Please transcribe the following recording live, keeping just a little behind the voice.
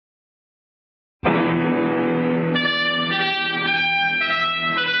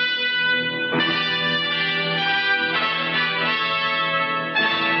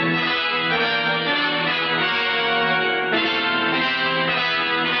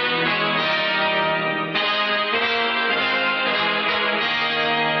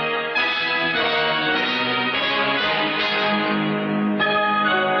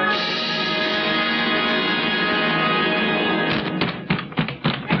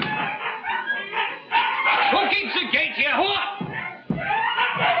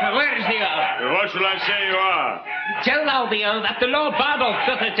shall I say you are? Tell thou the earl that the Lord Bardolph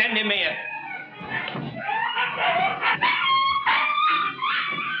doth attend him here.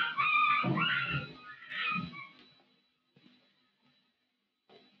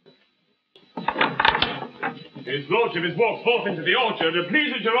 His lordship is walked forth into the orchard. It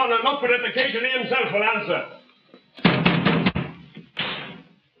pleases your honour not but at occasion he himself will answer.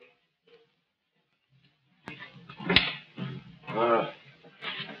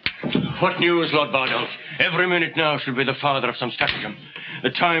 What news, Lord Bardolph? Every minute now should be the father of some stratagem. The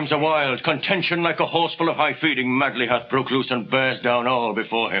times are wild. Contention like a horse full of high feeding madly hath broke loose and bears down all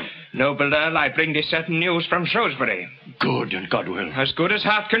before him. Noble earl, I bring thee certain news from Shrewsbury. Good, and God will. As good as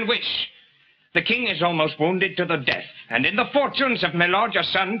heart can wish. The king is almost wounded to the death, and in the fortunes of my lord your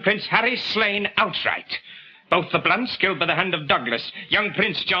son, Prince Harry, slain outright. Both the Blunts killed by the hand of Douglas. Young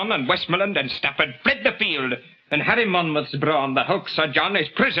Prince John and Westmoreland and Stafford fled the field. And Harry Monmouth's brawn, the hulk Sir John, is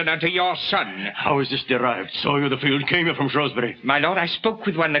prisoner to your son. How is this derived? Saw you the field? Came you from Shrewsbury? My lord, I spoke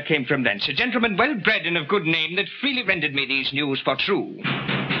with one that came from thence, a gentleman well bred and of good name, that freely rendered me these news for true.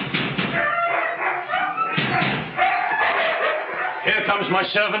 Here comes my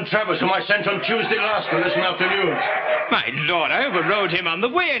servant Travers, whom I sent on Tuesday last to listen after news. My lord, I overrode him on the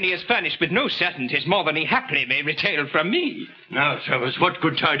way, and he is furnished with no certainties more than he haply may retail from me. Now, Travers, what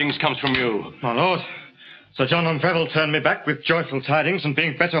good tidings comes from you? My lord, Sir John Umbreville turned me back with joyful tidings, and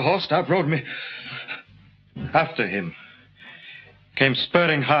being better horsed, outrode me. After him came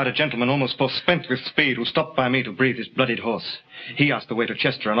spurring hard a gentleman almost forspent with speed, who stopped by me to breathe his bloodied horse. He asked the way to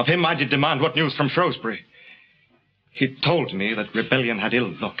Chester, and of him I did demand what news from Shrewsbury. He told me that rebellion had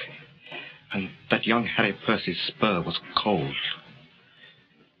ill luck, and that young Harry Percy's spur was cold.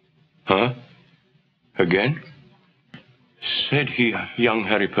 Huh? Again? Said he young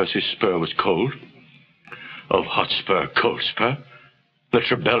Harry Percy's spur was cold? Of hot spur, cold spur?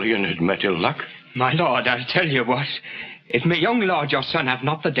 That rebellion had met ill luck? My lord, I'll tell you what. If my young lord your son have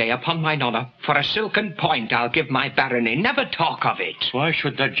not the day, upon mine honour, for a silken point I'll give my barony. Never talk of it. Why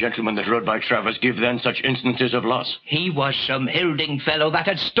should that gentleman that rode by Travers give then such instances of loss? He was some hilding fellow that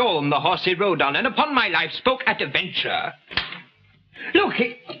had stolen the horse he rode on, and upon my life spoke at a venture. Look,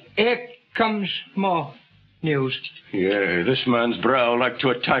 here comes more news. Yea, this man's brow, like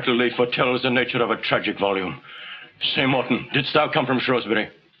to a title leaf, foretells the nature of a tragic volume. Say, Morton, didst thou come from Shrewsbury?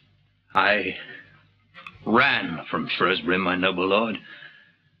 I ran from Shrewsbury, my noble lord,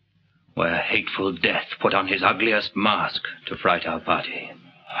 where hateful death put on his ugliest mask to fright our party.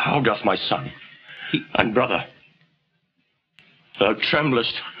 How doth my son and brother? Thou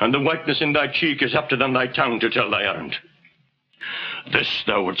tremblest, and the whiteness in thy cheek is apter than thy tongue to tell thy errand. This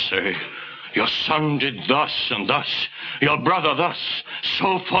thou wouldst say, your son did thus and thus, your brother thus.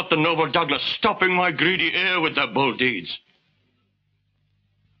 So fought the noble Douglas, stopping my greedy ear with their bold deeds.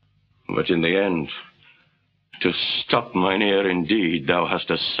 But in the end, to stop mine ear indeed, thou hast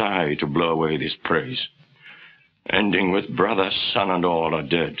a sigh to blow away this praise, ending with brother, son, and all are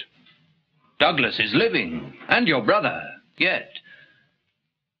dead. Douglas is living, and your brother, yet.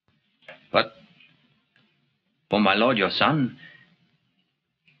 But for my lord your son,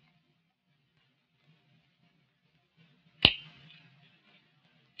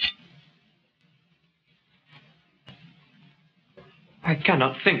 I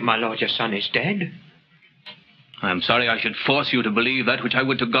cannot think my lord your son is dead. I am sorry I should force you to believe that which I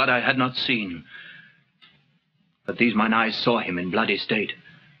would to God I had not seen. But these mine eyes saw him in bloody state,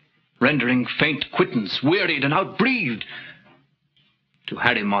 rendering faint quittance, wearied and outbreathed, to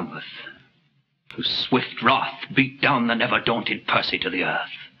Harry Monmouth, whose swift wrath beat down the never-daunted Percy to the earth.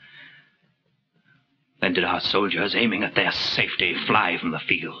 Then did our soldiers, aiming at their safety, fly from the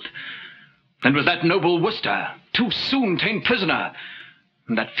field. And with that noble Worcester, too soon ta'en prisoner,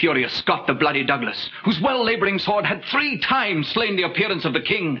 and that furious Scot, the bloody Douglas, whose well-labouring sword had 3 times slain the appearance of the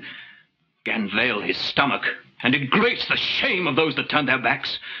king, gan veil his stomach, and did grace the shame of those that turned their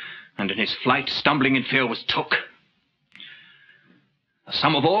backs, and in his flight, stumbling in fear, was took. The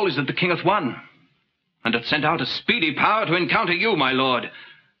sum of all is that the king hath won, and hath sent out a speedy power to encounter you, my lord,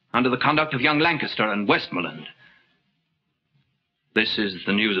 under the conduct of young Lancaster and Westmoreland. This is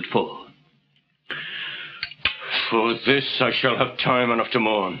the news at full. For this I shall have time enough to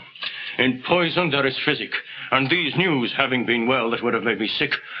mourn. In poison there is physic, and these news, having been well, that would have made me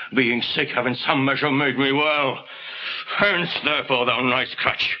sick, being sick, have in some measure made me well. Hence, therefore, thou nice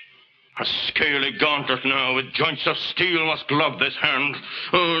crutch. A scaly gauntlet now, with joints of steel, must glove this hand,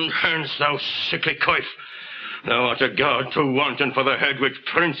 and hence, thou sickly coif. Thou art a guard too wanton for the head which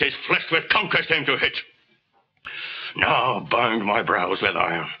princes fleshed with conquest aim to hit. Now bind my brows with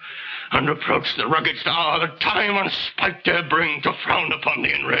iron, and approach the rugged star that time and spite dare bring to frown upon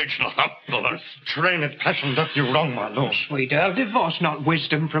the enraged humble. Trained passion doth you wrong, my lord. Sweet earl, divorce not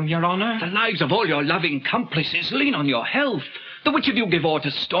wisdom from your honour. The lives of all your loving complices lean on your health. The which of you give o'er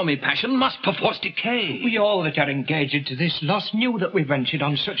to stormy passion must perforce decay. We all that are engaged to this loss knew that we ventured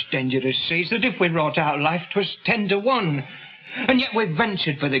on such dangerous seas that if we wrought out life 'twas 10 to 1. And yet we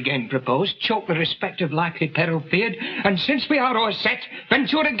ventured for the game proposed, choke the respect of likely peril feared, and since we are o'erset,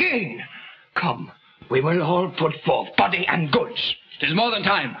 venture again. Come, we will all put forth body and goods. 'Tis more than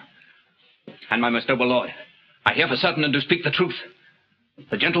time. And my most noble lord, I hear for certain and do speak the truth.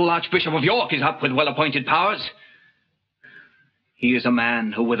 The gentle Archbishop of York is up with well-appointed powers. He is a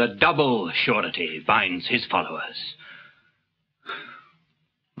man who with a double surety binds his followers.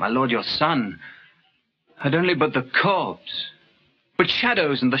 My lord, your son had only but the corpse, but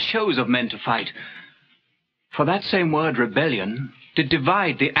shadows and the shows of men to fight. For that same word, rebellion, did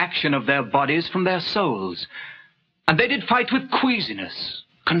divide the action of their bodies from their souls. And they did fight with queasiness,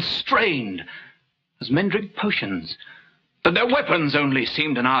 constrained, as men drink potions, that their weapons only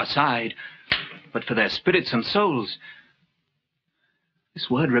seemed on our side, but for their spirits and souls, this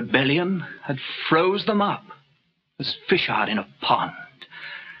word rebellion had froze them up, as fish are in a pond.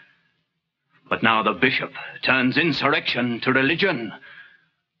 But now the bishop turns insurrection to religion.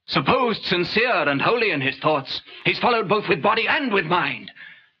 Supposed sincere and holy in his thoughts, he's followed both with body and with mind,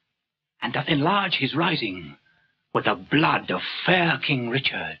 and doth enlarge his rising with the blood of fair King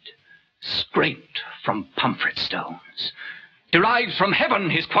Richard, scraped from Pomfret stones, derives from heaven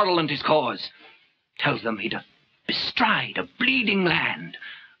his quarrel and his cause, tells them he doth bestride a bleeding land,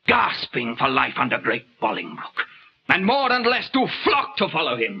 gasping for life under great Bolingbroke, and more and less do flock to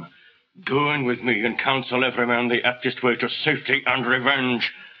follow him. Go in with me and counsel every man the aptest way to safety and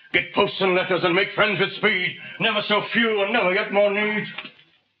revenge. Get posts and letters and make friends with speed. Never so few and never yet more need.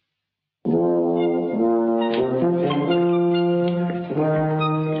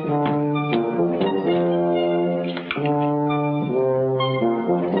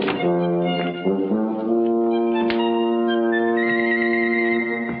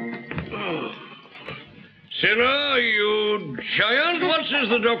 Sinner, you giant, what says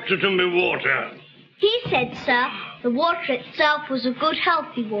the doctor to me water? He said, sir, the water itself was a good,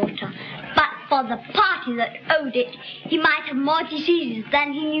 healthy water, but for the party that owed it, he might have more diseases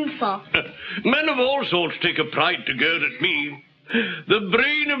than he knew for. Men of all sorts take a pride to gird at me. The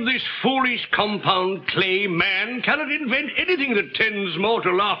brain of this foolish compound clay man cannot invent anything that tends more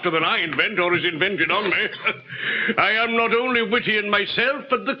to laughter than I invent or is invented on me. I am not only witty in myself,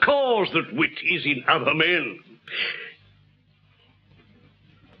 but the cause that wit is in other men.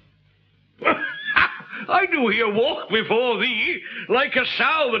 I do here walk before thee like a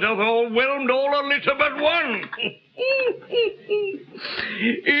sow that hath overwhelmed all her litter but one.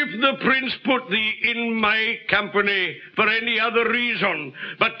 If the prince put thee in my company for any other reason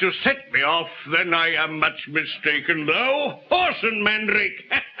but to set me off, then I am much mistaken. Thou horse and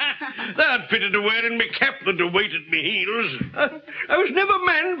mandrake, thou'rt fitter to wear in me cap than to wait at me heels. I was never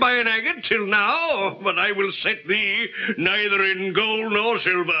manned by an agate till now, but I will set thee neither in gold nor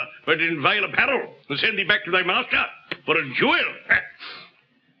silver, but in vile apparel, and send thee back to thy master for a jewel.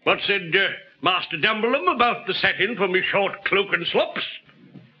 What said Master Dumbleham about the satin for me short cloak and slops?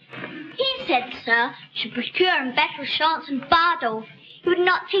 He said, sir, should procure him better shorts and Bardolph. He would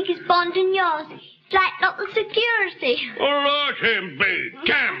not take his bond and yours. He'd like not the security. Let him be.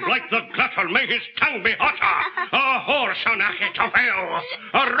 Damn, like the glutton, may his tongue be hotter. A horse on a hit of hell.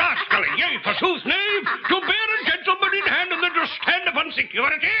 A rascal, yea, forsooth, knave, to bear a gentleman in hand and then to stand upon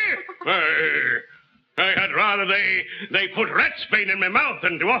security. I had rather they put ratsbane in my mouth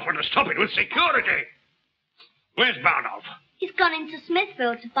than to offer to stop it with security. Where's Bardolph? He's gone into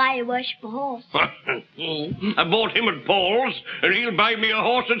Smithville to buy your worship a horse. I bought him at Paul's, and he'll buy me a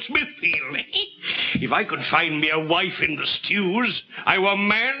horse at Smithfield. If I could find me a wife in the stews, I were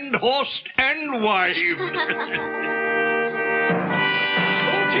manned, horsed, and wived. Chief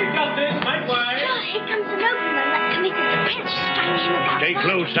Justice, make way. Oh, here comes the nobleman that committed the prince, strangling him about. Stay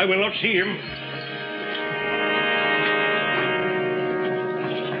close, I will not see him.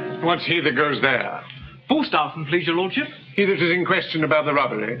 What's he that goes there? Falstaff, and please your lordship. He that is in question about the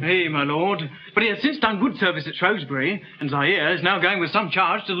robbery. Hey, my lord. But he has since done good service at Shrewsbury, and as I hear, is now going with some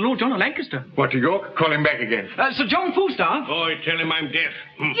charge to the Lord John of Lancaster. What, to York? Call him back again. Sir John Falstaff. Boy, tell him I'm deaf.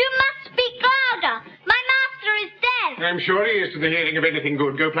 You must speak louder. My master is dead. I'm sure he is to the hearing of anything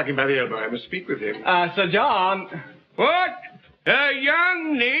good. Go pluck him by the elbow. I must speak with him. Sir John. What? A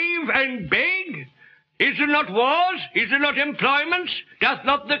young knave and beg? Is there not wars? Is there not employments? Doth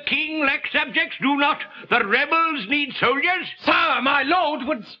not the king lack subjects? Do not the rebels need soldiers? Sir, my lord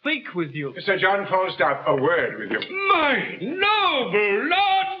would speak with you. Sir John Falstaff, a word with you. My noble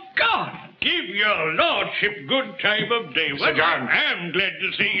Lord God, give your lordship good time of day. Sir John. I am glad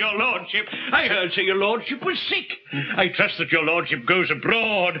to see your lordship. I heard say your lordship was sick. I trust that your lordship goes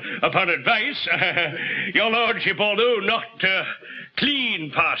abroad upon advice. Your lordship, although not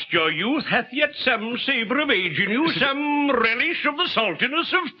clean past your youth, hath yet some savour of age in you, some relish of the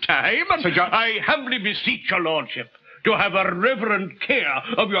saltiness of time. And Sir John. I humbly beseech your lordship to have a reverent care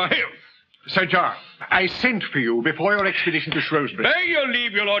of your health. Sir John, I sent for you before your expedition to Shrewsbury. By your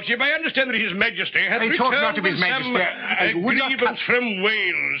leave, your lordship, I understand that His Majesty hath I talk returned not of His with Majesty. I some would not grievance from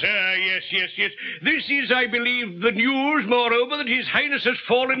Wales. Yes. This is, I believe, the news, moreover, that His Highness has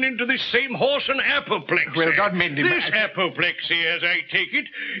fallen into this same horse and apoplexy. Well, God mend him. This apoplexy, as I take it,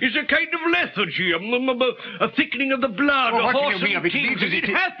 is a kind of lethargy, a thickening of the blood, Oh, a what do you horse mean and of it? tingling. It It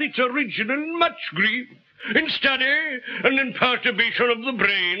hath its origin in much grief, in study and in perturbation of the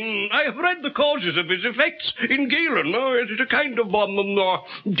brain. I have read the causes of his effects in Galen. It is a kind of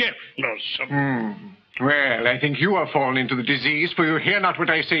deafness. Well, I think you have fallen into the disease, for you hear not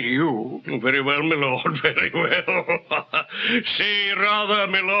what I say to you. Very well, my lord, very well. Say rather,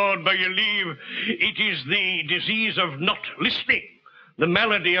 my lord, by your leave, it is the disease of not listening, the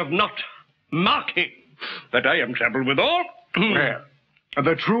malady of not marking, that I am troubled withal. Well,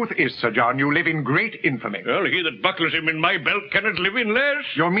 the truth is, Sir John, you live in great infamy. Well, he that buckles him in my belt cannot live in less.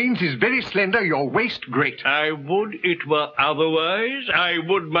 Your means is very slender, your waist great. I would it were otherwise. I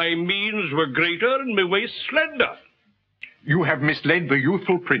would my means were greater and my waist slender. You have misled the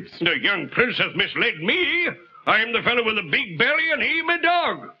youthful prince. The young prince hath misled me. I am the fellow with the big belly, and he my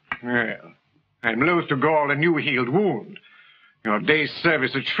dog. Well, I'm loath to gall a new-healed wound. Your day's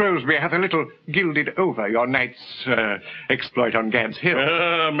service at Shrewsbury hath a little gilded over your night's exploit on Gad's Hill.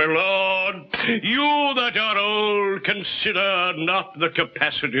 My lord, you that are old consider not the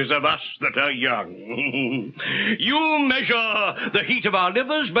capacities of us that are young. You measure the heat of our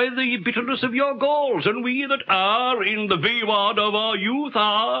livers by the bitterness of your galls, and we that are in the vaward of our youth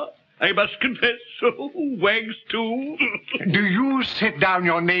are, I must confess, wags too. Do you set down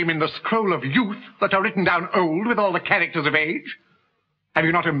your name in the scroll of youth that are written down old with all the characters of age? Have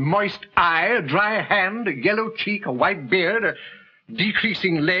you not a moist eye, a dry hand, a yellow cheek, a white beard, a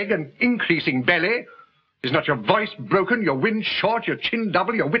decreasing leg, an increasing belly? Is not your voice broken, your wind short, your chin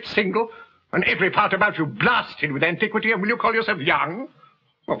double, your wit single, and every part about you blasted with antiquity, and will you call yourself young?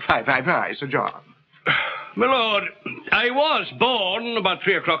 Oh, fie, Sir John. My lord, I was born about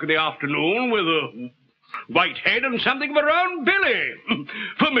 3 o'clock in the afternoon with a white head and something of a round belly.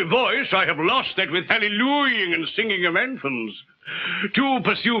 For my voice, I have lost that with hallelujahing and singing of anthems. To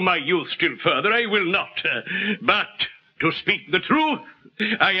pursue my youth still further, I will not. But, to speak the truth,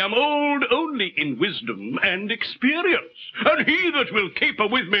 I am old only in wisdom and experience. And he that will caper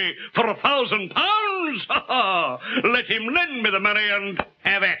with me for £1,000, let him lend me the money and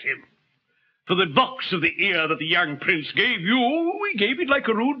have at him. For the box of the ear that the young prince gave you, we gave it like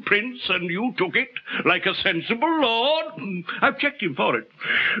a rude prince, and you took it like a sensible lord. I've checked him for it.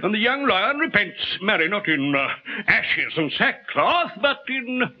 And the young lion repents, marry, not in ashes and sackcloth, but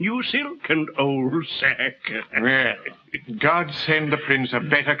in new silk and old sack. Well, God send the prince a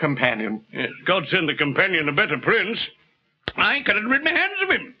better companion. Yes, God send the companion a better prince. I cannot rid my hands of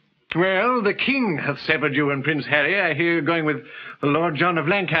him. Well, the king hath severed you and Prince Harry. I hear you're going with the Lord John of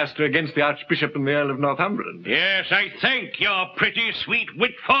Lancaster against the Archbishop and the Earl of Northumberland. Yes, I thank your pretty sweet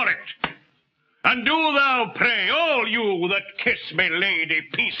wit for it. And do thou pray, all you that kiss me, lady,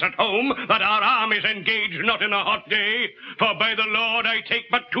 peace at home, that our armies engage not in a hot day. For by the Lord I take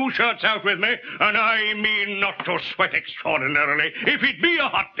but 2 shirts out with me, and I mean not to sweat extraordinarily, if it be a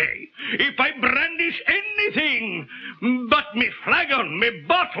hot day. If I brandish anything but me flagon, me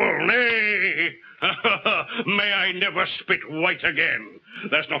bottle, nay, may I never spit white again.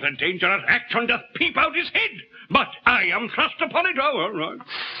 There's not a dangerous action doth peep out his head, but I am thrust upon it.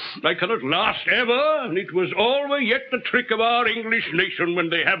 I cannot last ever, and it was always yet the trick of our English nation when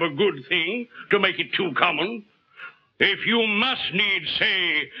they have a good thing to make it too common. If you must needs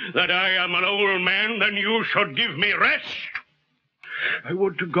say that I am an old man, then you should give me rest. I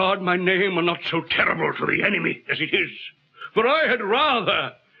would to God my name were not so terrible to the enemy as it is, for I had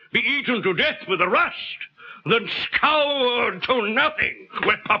rather be eaten to death with the rust than scoured to nothing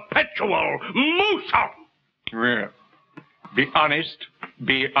with perpetual motion. Well, be honest,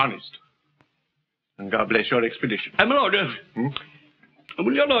 be honest. And God bless your expedition. My lord,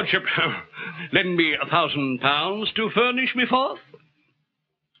 will your lordship lend me £1,000 to furnish me forth?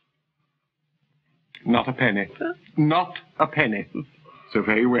 Not a penny. Not a penny. So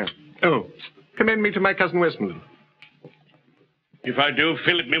very well. Oh, commend me to my cousin Westmoreland. If I do,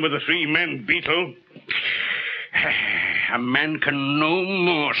 fillip me with a 3-man beetle. A man can no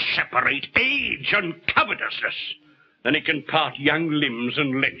more separate age and covetousness than he can part young limbs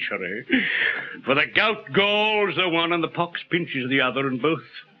and lechery. For the gout galls the one and the pox pinches the other, and both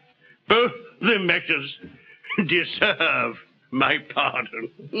the measures deserve my pardon.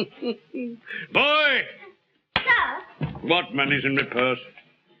 Boy! Sir? What money's in my purse?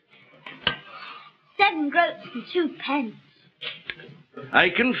 7 groats and 2 pence. I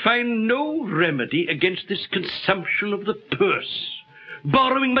can find no remedy against this consumption of the purse.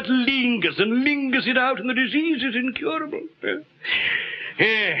 Borrowing but lingers and lingers it out, and the disease is incurable.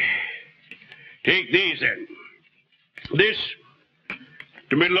 Here, take these then. This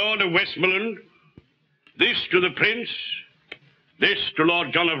to my Lord of Westmoreland, this to the Prince, this to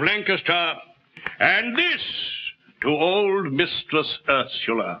Lord John of Lancaster, and this to old Mistress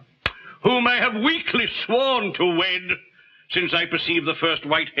Ursula, whom I have weakly sworn to wed since I perceived the first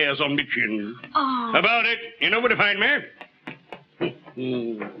white hairs on my chin. Oh. About it, you know where to find me.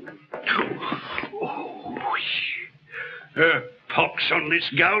 Pox on this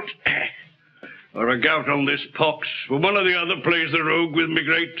gout, or a gout on this pox, for one or the other plays the rogue with me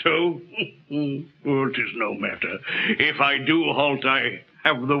great toe. Oh, 'tis no matter. If I do halt, I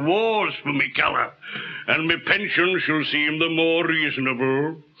have the wars for me colour, and me pension shall seem the more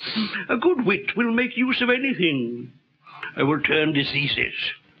reasonable. A good wit will make use of anything. I will turn diseases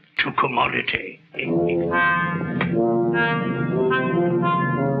to commodity.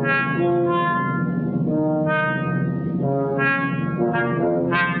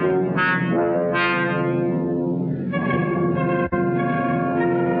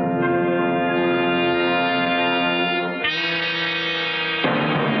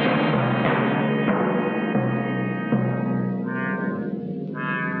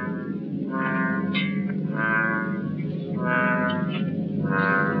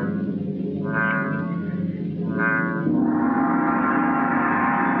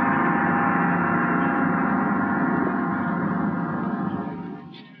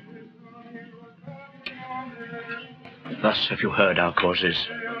 Thus have you heard our causes,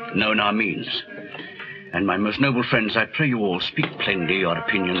 known our means. And my most noble friends, I pray you all, speak plainly your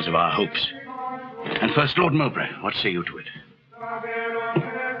opinions of our hopes. And first, Lord Mowbray, what say you to it?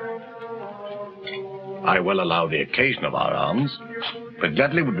 I will allow the occasion of our arms, but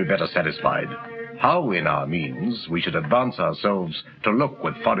gladly would be better satisfied how in our means we should advance ourselves to look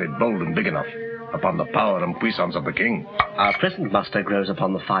with forehead bold and big enough upon the power and puissance of the king. Our present muster grows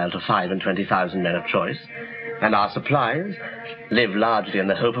upon the file to 25,000 men of choice, and our supplies live largely in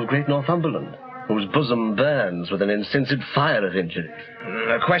the hope of great Northumberland, whose bosom burns with an insensate fire of injuries.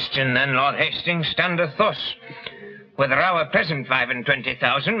 The question then, Lord Hastings, standeth thus: whether our present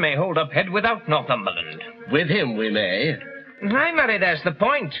 25,000 may hold up head without Northumberland. With him we may. Aye, marry, there's the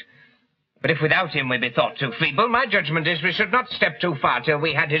point. But if without him we be thought too feeble, my judgment is we should not step too far till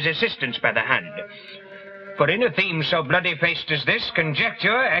we had his assistance by the hand. For in a theme so bloody-faced as this,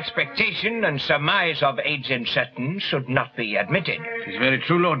 conjecture, expectation, and surmise of age uncertain should not be admitted. It is very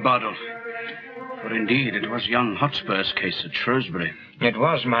true, Lord Bardolph. For indeed it was young Hotspur's case at Shrewsbury. It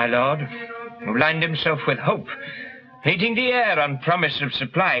was, my lord, who lined himself with hope, hating the air on promise of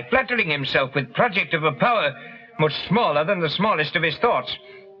supply, flattering himself with project of a power much smaller than the smallest of his thoughts.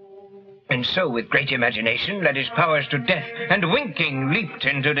 And so, with great imagination, led his powers to death, and winking leaped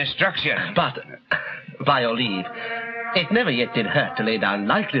into destruction. But, by your leave, it never yet did hurt to lay down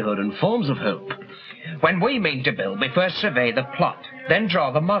likelihood and forms of hope. When we mean to build, we first survey the plot, then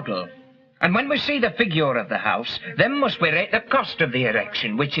draw the model. And when we see the figure of the house, then must we rate the cost of the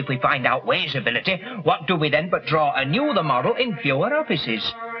erection, which if we find outweighs ability, what do we then but draw anew the model in fewer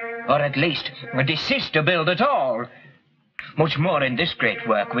offices? Or at least, desist to build at all. Much more in this great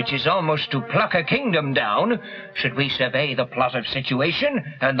work, which is almost to pluck a kingdom down, should we survey the plot of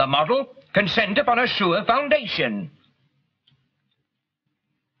situation, and the model consent upon a sure foundation.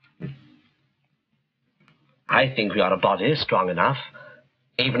 I think we are a body strong enough,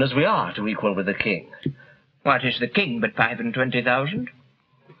 even as we are, to equal with the king. What is the king but 25,000?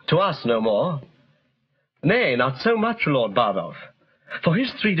 To us no more. Nay, not so much, Lord Bardolph. For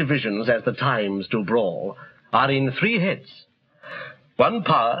his 3 divisions, as the times do brawl, are in 3 heads. 1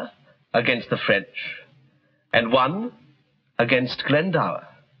 power against the French, and 1 against Glendower.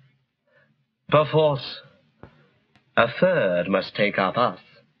 Perforce, a 3rd must take up us.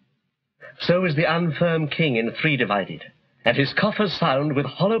 So is the unfirm king in 3 divided, and his coffers sound with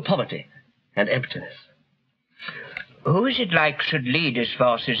hollow poverty and emptiness. Who is it like should lead his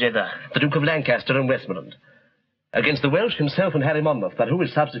forces hither? The Duke of Lancaster and Westmoreland. Against the Welsh himself and Harry Monmouth, but who will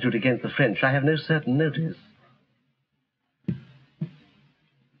substitute against the French, I have no certain notice.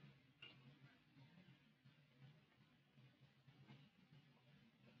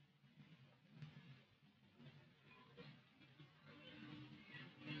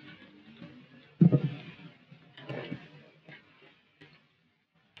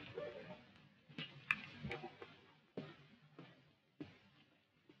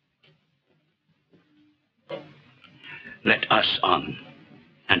 Let us on,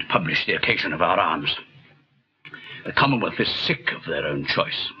 and publish the occasion of our arms. The Commonwealth is sick of their own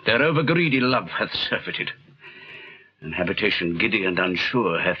choice. Their over-greedy love hath surfeited. And habitation giddy and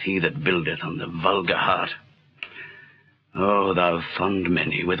unsure hath he that buildeth on the vulgar heart. O thou fond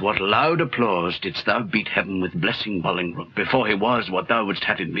many, with what loud applause didst thou beat heaven with blessing Bolingbroke, before he was what thou wouldst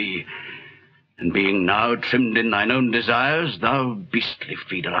have him be. And being now trimmed in thine own desires, thou beastly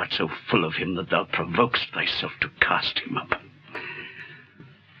feeder art so full of him that thou provokest thyself to cast him up.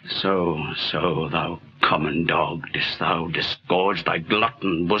 So, thou common dog, didst thou disgorge thy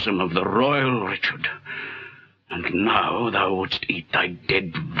glutton bosom of the royal Richard, and now thou wouldst eat thy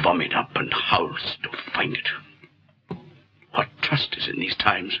dead vomit up and howlst to find it. What trust is in these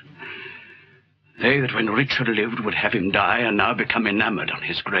times? They that when Richard lived would have him die are now become enamoured on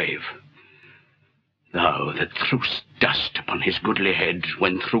his grave. Thou that threwst dust upon his goodly head,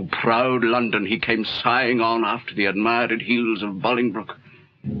 when through proud London he came sighing on after the admired heels of Bolingbroke,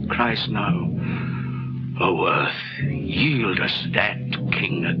 cries now, O earth, yield us that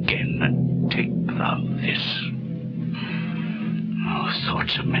king again, and take thou this. Oh,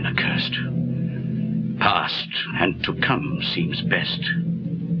 thoughts of men accursed. Past and to come seems best.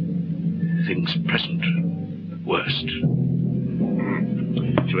 Things present, worst.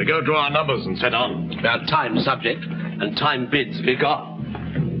 Shall we go draw our numbers and set on? Our time subject, and time bids be gone.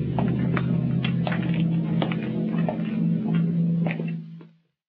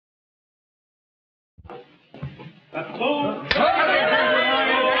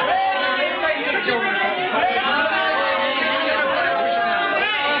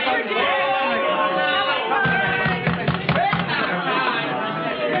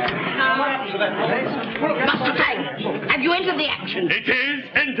 Have you entered the action? It is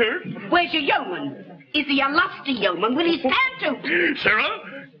entered. Where's your yeoman? Is he a lusty yeoman? Will he stand to? Sarah?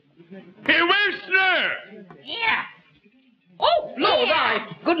 Here, where's Snare? Yeah. Oh, Lord, aye.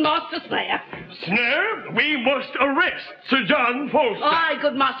 Good Master Snare. Snare, we must arrest Sir John Falstaff. Aye,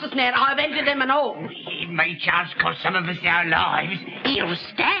 good Master Snare. I've entered him and all. It may chance cost some of us our lives. He'll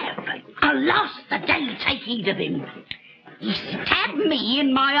stab. Alas, the day take heed of him. He stabbed me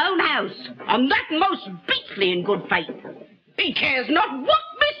in my own house, and that most beastly in good faith. He cares not what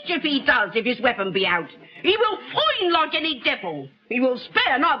mischief he does if his weapon be out. He will foin like any devil. He will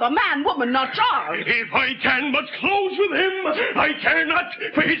spare neither man, woman, nor child. If I can but close with him, I care not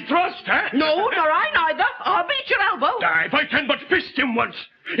for his thrust, eh? No, nor I neither. I'll beat your elbow. If I can but fist him once,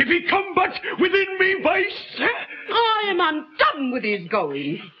 if he come but within me vice, eh? I am undone with his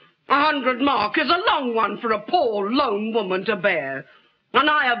going. 100 mark is a long one for a poor lone woman to bear. And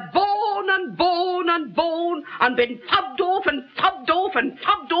I have borne and borne and borne, and been fubbed off and fubbed off and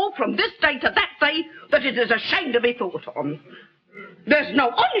fubbed off from this day to that day, that it is a shame to be thought on. There's no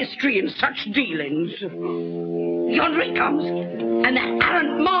honesty in such dealings. Yonder he comes, and that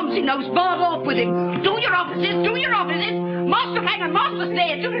arrant Malmsey knows bars off with him. Do your offices, do your offices. Master Fang and Master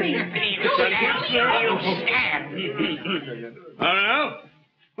Snare, do me. All now?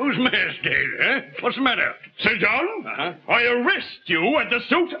 Who's mayor's dead, eh? What's the matter? Sir John, I arrest you at the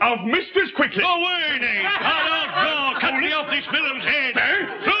suit of Mistress Quickly. Away, Nate! Go! Cut me off this villain's head!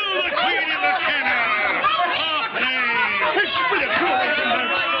 Throw the queen in the cannon! Off, Nate! Spill it!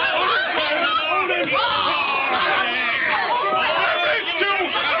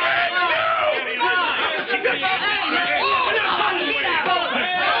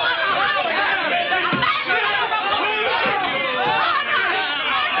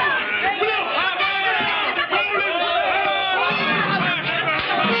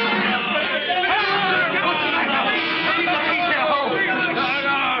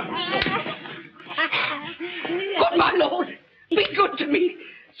 My lord, be good to me.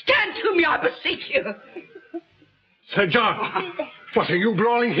 Stand to me, I beseech you. Sir John, what are you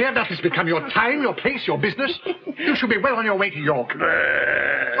brawling here? That has become your time, your place, your business. You should be well on your way to York.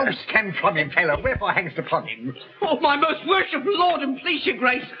 Oh, stand from him, fellow. Wherefore hangst upon him? Oh, my most worshipful lord and please your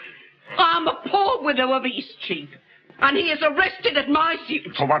grace, I am a poor widow of Eastcheap, and he is arrested at my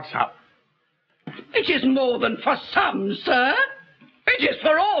suit. For what sum? It is more than for some, sir. It is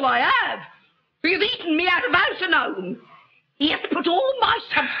for all I have. He has eaten me out of house and home. He has put all my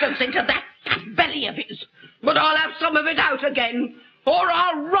substance into that belly of his. But I'll have some of it out again, or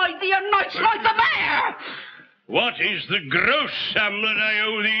I'll ride thee a night like the bear. What is the gross sum that I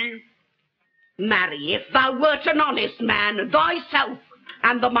owe thee? Marry, if thou wert an honest man, thyself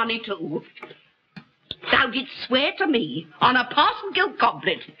and the money too. Thou didst swear to me on a parson gilt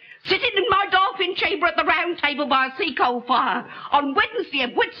goblet, sitting in my dolphin chamber at the round table by a sea coal fire on Wednesday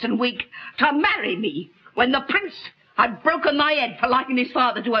of Whitsun week, to marry me when the prince had broken thy head for liking his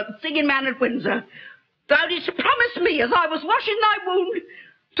father to open singing man at Windsor. Thou didst promise me, as I was washing thy wound,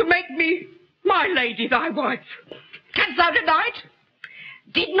 to make me my lady thy wife. Canst thou deny it?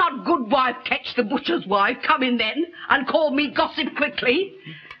 Did not good wife catch the butcher's wife come in then and call me gossip quickly?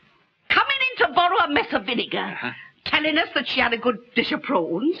 Coming in to borrow a mess of vinegar, telling us that she had a good dish of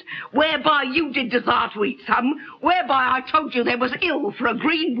prawns, whereby you did desire to eat some, whereby I told you there was ill for a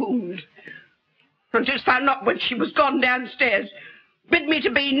green wound. And didst thou not, when she was gone downstairs, bid me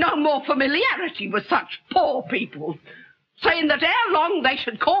to be no more familiarity with such poor people, saying that ere long they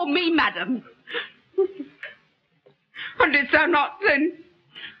should call me madam? And didst thou not then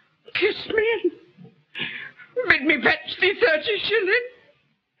kiss me and bid me fetch thee 30 shillings?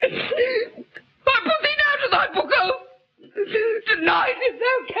 I put thee now to thy book, oh, deny it if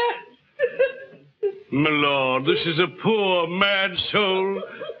thou canst. My lord, this is a poor, mad soul,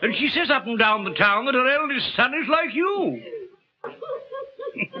 and she says up and down the town that her eldest son is like you.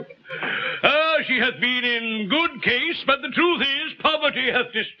 She hath been in good case, but the truth is poverty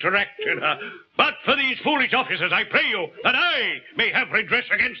hath distracted her. But for these foolish officers, I pray you, that I may have redress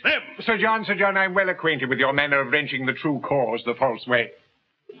against them. Sir John, I'm well acquainted with your manner of wrenching the true cause the false way.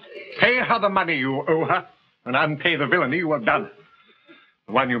 Pay her the money you owe her, and unpay the villainy you have done.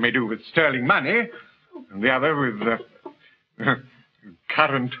 The one you may do with sterling money, and the other with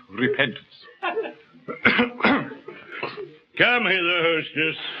current repentance. Come hither,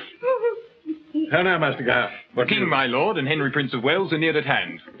 hostess. How now, Master Gower? The King, my lord, and Henry, Prince of Wales, are near at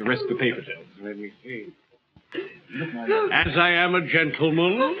hand. The rest of the paper tells. Let me see. As I am a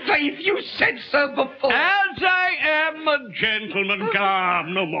gentleman. Faith, you said so before. As I am a gentleman.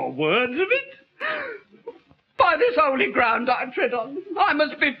 Come, no more words of it. By this holy ground I tread on, I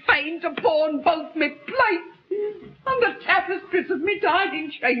must be fain to pawn both me plates and the tapestries of me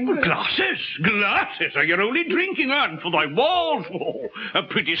dining chamber. Glasses are your only drinking on for thy walls. Oh, a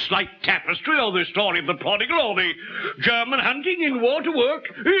pretty slight tapestry, or the story of the prodigal, or the German hunting in waterwork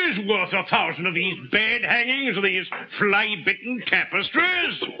is worth 1,000 of these bed hangings, these fly-bitten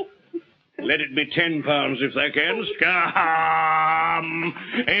tapestries. Let it be £10 if thou canst. Come.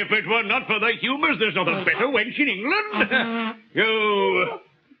 If it were not for thy humours, there's not a better wench in England. Go.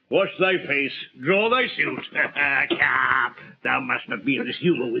 Wash thy face, draw thy suit. Come, thou must not be in this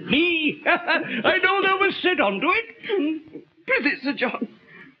humour with me. I know thou must sit on to it. Prithee, Sir John,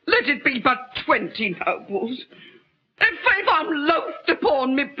 let it be but 20 nobles. In faith, I'm loath to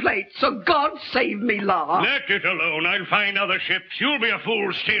pawn me plates, so God save me laugh. Let it alone, I'll find other ships. You'll be a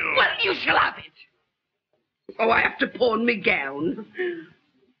fool still. Well, you shall have it. Oh, I have to pawn me gown.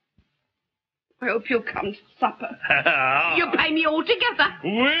 I hope you'll come to supper. You pay me all together.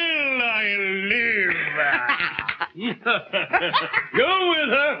 Will I live? Go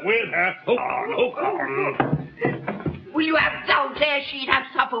with her. Hook on. Will you have Dulce ere she'd have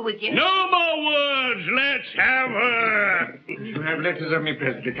supper with you? No more words. Let's have her. You have letters of me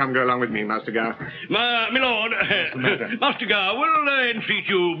presently. Come go along with me, Master Gower. My lord, Master Gower will entreat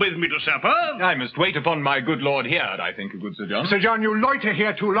you with me to supper. I must wait upon my good lord here, I think, good Sir John. Sir John, you loiter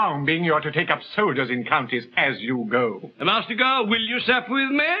here too long, being you are to take up soldiers in counties as you go. Master Gower, will you sup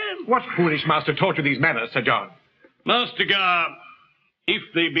with me? What foolish master taught you these manners, Sir John? Master Gower, if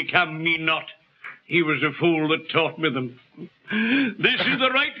they become me not, he was a fool that taught me them. This is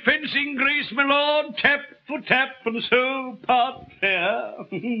the right fencing grace, my lord, tap for tap, and so part fair.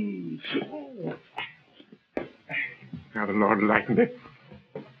 Now the Lord lighten me.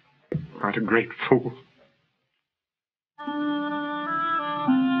 What a great fool.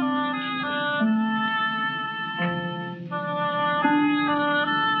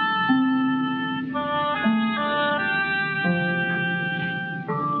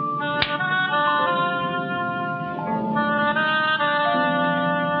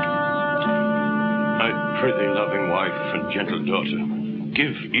 Prithee, loving wife and gentle daughter,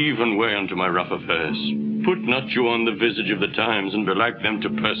 give even way unto my rough affairs. Put not you on the visage of the times, and belike them to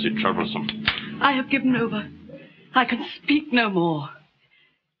Percy troublesome. I have given over. I can speak no more.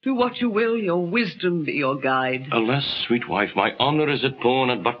 Do what you will, your wisdom be your guide. Alas, sweet wife, my honour is at pawn,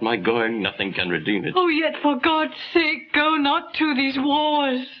 and but my going nothing can redeem it. Oh, yet for God's sake, go not to these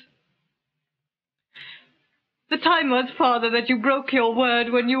wars. The time was, Father, that you broke your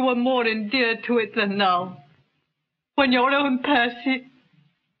word when you were more endeared to it than now. When your own Percy...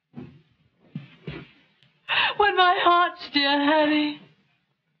 When my heart's dear Harry...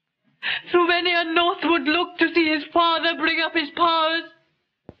 Through many a northward look to see his father bring up his powers.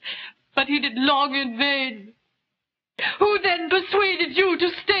 But he did long in vain. Who then persuaded you to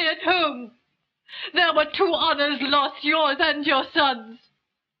stay at home? There were 2 honors lost, yours and your son's.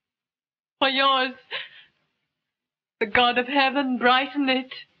 For yours, the God of heaven brightened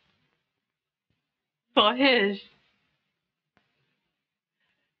it. For his,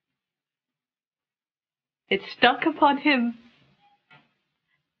 it stuck upon him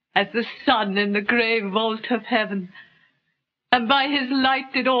as the sun in the grey vault of heaven, and by his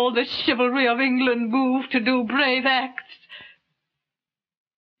light did all the chivalry of England move to do brave acts.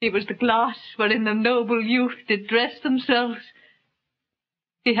 He was the glass wherein the noble youth did dress themselves.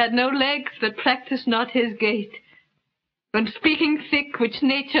 He had no legs that practised not his gait. When speaking thick, which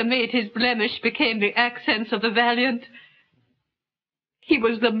nature made his blemish, became the accents of the valiant. He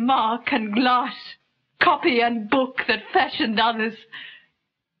was the mark and glass, copy and book that fashioned others.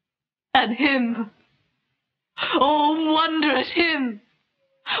 And him, oh wondrous him,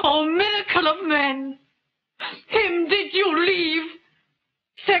 oh miracle of men, him did you leave,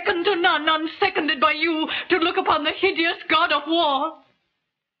 second to none, unseconded by you, to look upon the hideous god of war.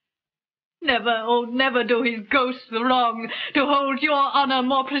 Never, oh never do his ghosts the wrong, to hold your honor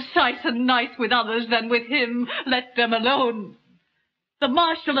more precise and nice with others than with him. Let them alone. The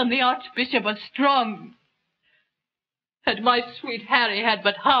marshal and the archbishop are strong. And my sweet Harry had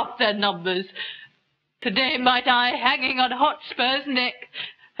but half their numbers. Today might I, hanging on Hotspur's neck,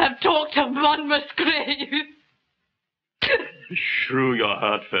 have talked of Monmouth's grave. Shrew your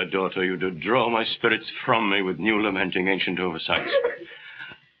heart, fair daughter, you do draw my spirits from me with new lamenting ancient oversights.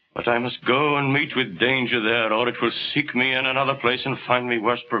 But I must go and meet with danger there, or it will seek me in another place and find me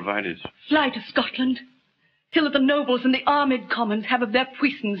worse provided. Fly to Scotland, till the nobles and the armed commons have of their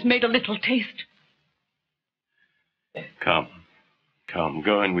puissance made a little taste. Come, come,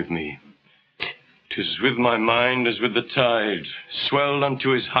 go in with me. 'Tis with my mind as with the tide, swelled unto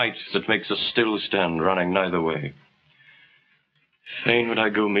his height, that makes us still stand, running neither way. Fain would I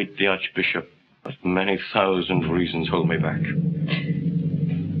go meet the archbishop, but many thousand reasons hold me back.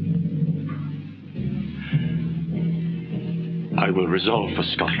 I will resolve for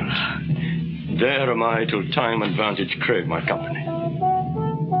Scotland. There am I till time and vantage crave my company.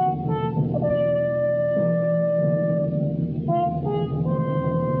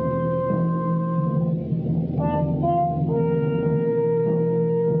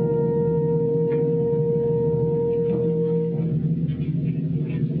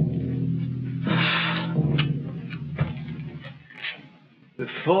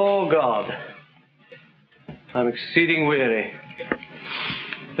 Before God, I'm exceeding weary.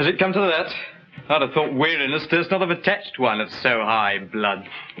 Has it come to that? I'd have thought weariness does not have attached one of so high blood.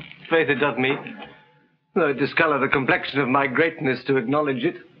 Faith it doth me, though it discolour the complexion of my greatness to acknowledge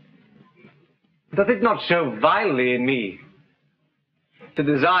it. Doth it not show vilely in me to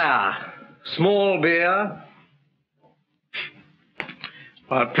desire small beer?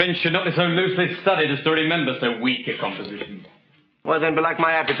 Our prince should not be so loosely studied as to remember so weak a composition. Why then belike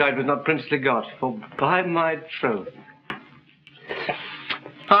my appetite was not princely got, for by my troth,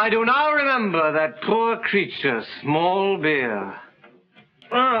 I do now remember that poor creature, small beer.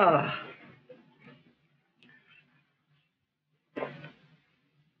 Ah.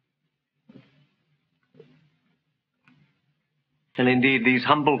 And indeed, these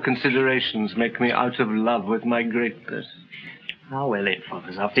humble considerations make me out of love with my greatness. How will it,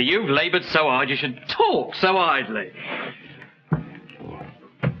 fathers, after you've laboured so hard, you should talk so idly?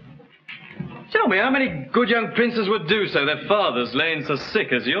 Tell me, how many good young princes would do so, their fathers laying so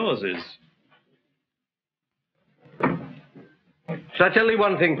sick as yours is? Shall I tell thee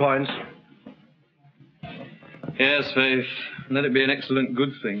one thing, Poins? Yes, faith. Let it be an excellent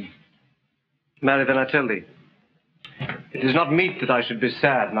good thing. Marry, then I tell thee. It is not meet that I should be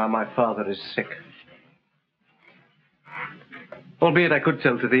sad now my father is sick. Albeit I could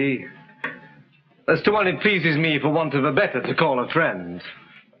tell to thee, as to one it pleases me for want of a better to call a friend.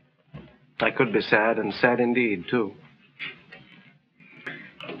 I could be sad, and sad indeed, too.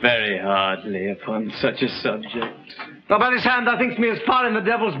 Very hardly upon such a subject. Now, by this hand, thou thinkst me as far in the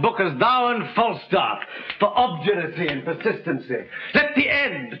devil's book as thou and Falstaff, for obduracy and persistency. Let the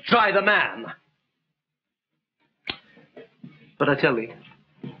end try the man. But I tell thee,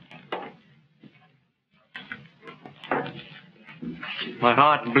 my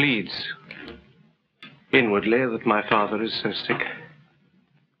heart bleeds inwardly that my father is so sick.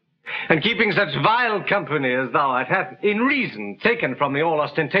 And keeping such vile company as thou art hath, in reason, taken from me all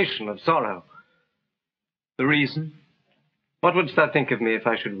ostentation of sorrow. The reason? What wouldst thou think of me if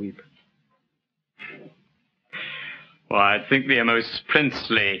I should weep? Why, I'd think thee a most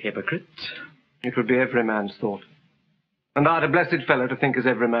princely hypocrite. It would be every man's thought. And thou art a blessed fellow to think as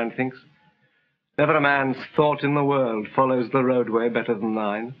every man thinks. Never a man's thought in the world follows the roadway better than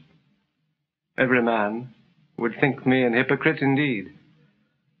thine. Every man would think me an hypocrite indeed.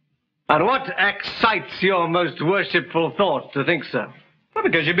 And what excites your most worshipful thought to think so? Well,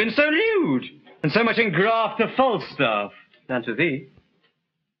 because you've been so lewd, and so much engraft to Falstaff. And to thee.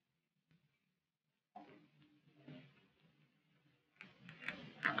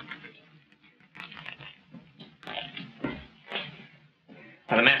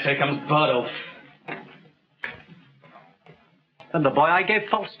 And the matter comes Bardolph. And the boy I gave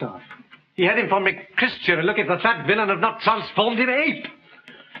Falstaff. He had him for me Christian, and look if the fat villain have not transformed him ape.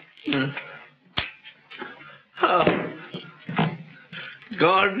 Oh.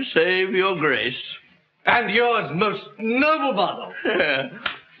 God save your grace. And yours, most noble Bardolph.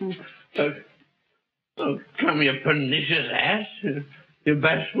 Oh, come, you pernicious ass. You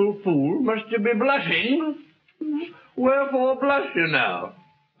bashful fool, must you be blushing? Wherefore blush you now?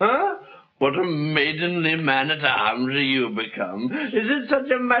 Huh? What a maidenly man-at-arms are you become. Is it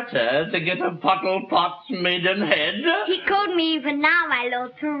such a matter to get a pottle-pot's maidenhead? He called me even now, my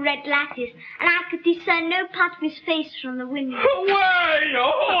lord, through red lattice, and I could discern no part of his face from the window. Away, you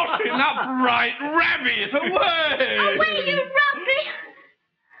haughty, upright rabbit! Away! Away, you robbery!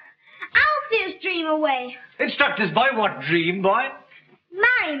 Althea's dream away. Instruct us, boy. What dream, boy?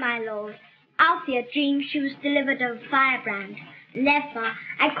 Marry, my lord. Althea dreamed she was delivered of a firebrand. Therefore,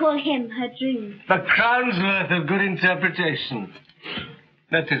 I call him her dream. The crown's worth of good interpretation.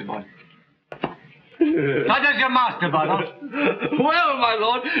 That's his boy. How does your master, Bardolph? Well, my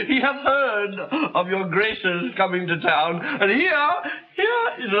lord, he hath heard of your graces coming to town, and here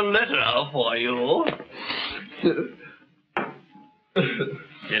is a letter for you.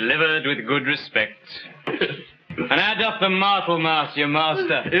 Delivered with good respect. And how doth the mortal mass, your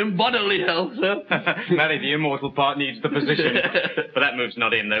master? In bodily health, sir. Marry, the immortal part needs the position. But that moves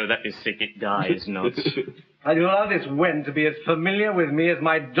not in, though. That is sick, it dies not. I do allow this wen to be as familiar with me as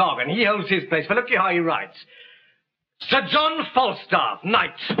my dog, and he holds his place. For look you how he writes. Sir John Falstaff,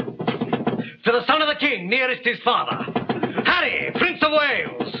 knight. To the son of the king, nearest his father. Harry, Prince of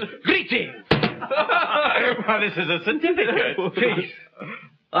Wales, greetings. Well, this is a certificate. Peace.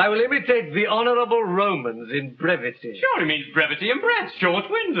 I will imitate the honourable Romans in brevity. Sure, he means brevity and breadth,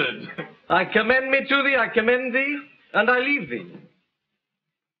 short-winded. I commend me to thee, I commend thee, and I leave thee.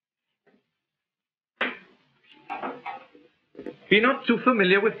 Be not too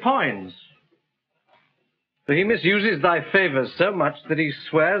familiar with Poins, for he misuses thy favours so much that he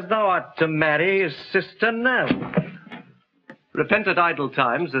swears thou art to marry his sister Nell. Repent at idle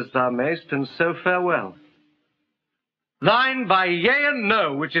times as thou mayst, and so farewell. Thine by yea and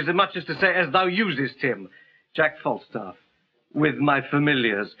no, which is as much as to say as thou usest him, Jack Falstaff, with my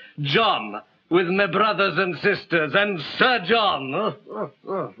familiars, John, with my brothers and sisters, and Sir John,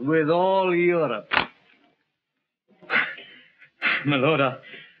 with all Europe. My lord, I'll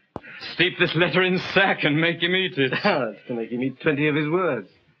steep this letter in sack and make him eat it. That's to make him eat 20 of his words.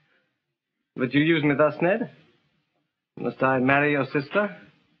 But you use me thus, Ned? Must I marry your sister?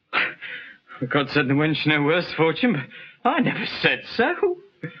 God said the wench no worse fortune, but I never said so.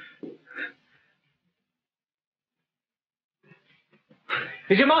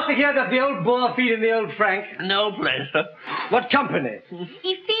 Is your master here that the old boar feed in the old Frank? No pleasure. What company?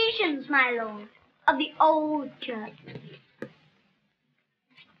 Ephesians, my lord, of the old church.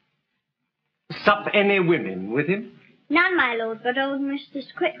 Sup any women with him? None, my lord, but old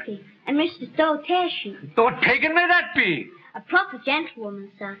Mistress Quickly and Mistress Doltashi. What pagan may that be? A proper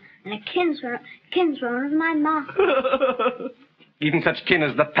gentlewoman, sir, and a kinswoman of my master. Even such kin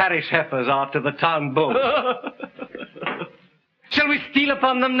as the parish heifers are to the town bull. Shall we steal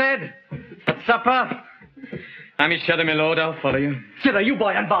upon them, Ned? At supper? I'm his shadow, my lord. I'll follow you. Sirrah, you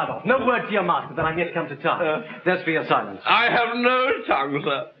boy and Bardolph, no word to your master that I'm yet come to town. There's for your silence. I have no tongue,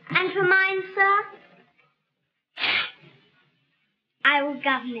 sir. And for mine, sir? I will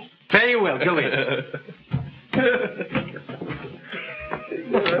govern it. Very well, go in.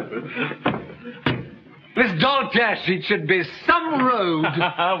 This Doltash, it should be some road.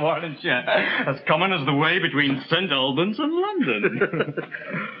 Warrant you. As common as the way between St. Albans and London.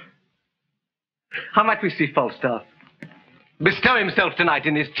 How might we see Falstaff bestow himself tonight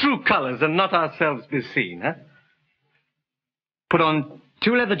in his true colours and not ourselves be seen, huh? Put on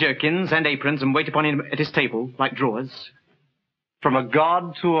 2 leather jerkins and aprons and wait upon him at his table, like drawers. From a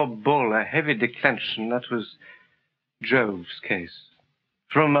god to a bull, a heavy declension, that was Jove's case.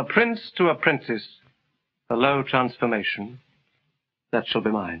 From a prince to a princess, a low transformation, that shall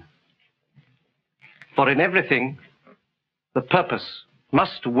be mine. For in everything, the purpose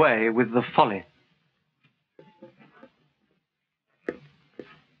must weigh with the folly.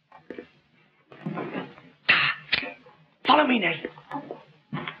 Follow me, Nate.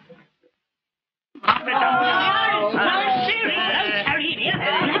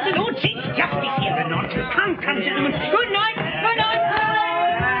 Come, gentlemen. Good night. Good night.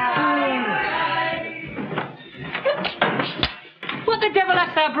 What the devil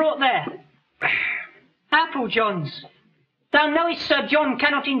hast thou brought there? Apple Johns. Thou knowest Sir John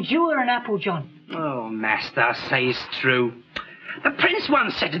cannot endure an apple John. Oh, master, sayest true. The prince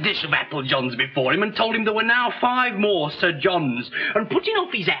once set a dish of apple johns before him and told him there were now 5 more Sir Johns, and putting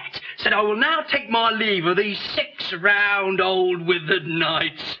off his hat, said, I will now take my leave of these 6 round old withered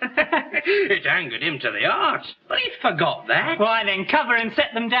knights. It angered him to the heart, but he forgot that. Why then, cover and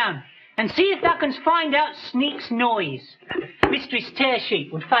set them down, and see if thou canst find out Sneak's noise. Mistress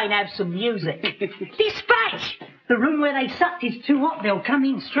Tearsheet would fain have some music. Dispatch! The room where they supped is too hot, they'll come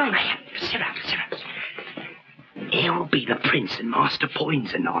in straight. Sit up. Here will be the prince and Master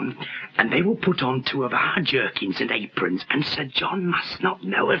Poins anon, and they will put on 2 of our jerkins and aprons, and Sir John must not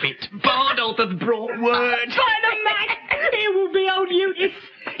know of it. Bardolph hath brought word. By the man! It will be old Eustace.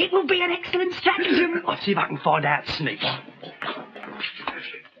 It will be an excellent stratagem. I'll see if I can find out Sneak.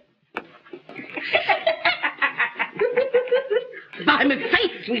 By my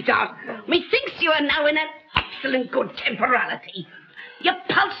faith, sweetheart, methinks you are now in an excellent good temporality. Your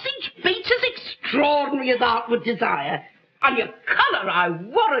pulsage beats as extraordinary as outward desire, and your colour, I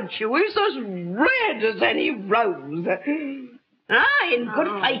warrant you, is as red as any rose. Aye, in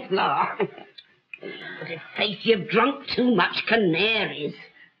good faith, Law. But in faith you've drunk too much canaries.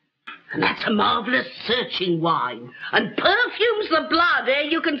 And that's a marvellous searching wine, and perfumes the blood ere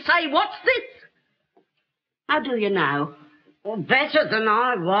you can say, what's this? How do you now? Well, better than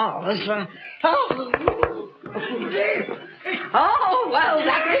I was. Oh, well,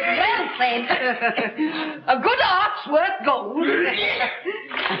 that is well said. A good heart's worth gold.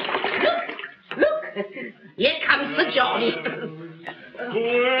 Look, here comes the John.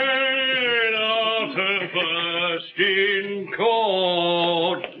 When Arthur burst in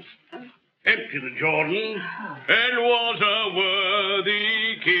court, empty the Jordan, and was a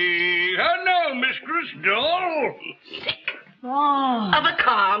worthy king. And now, Mistress Doll. Sick. Oh. Of a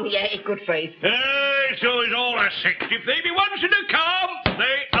calm, yeah, good faith. So is all are sick. If they be once in a calm,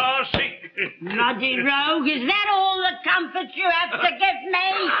 they are sick. Bloody rogue, is that all the comfort you have to give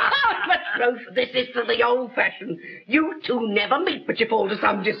me? Oh, but troth, this is to the old fashion. You two never meet, but you fall to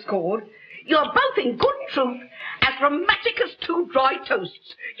some discord. You're both in good truth as rheumatic as 2 dry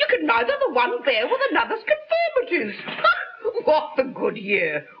toasts. You can neither the one bear with another's conformities. What the good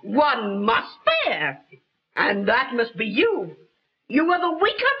year? One must bear. And that must be you. You are the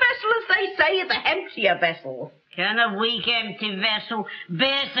weaker vessel, as they say, the emptier vessel. Can a weak, empty vessel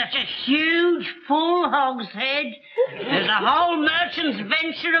bear such a huge, full hogshead? There's a whole merchant's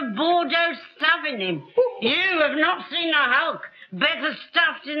venture of Bordeaux stuff in him. You have not seen a hulk better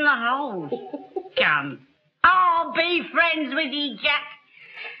stuffed in the hold. Come, I'll be friends with ye, Jack.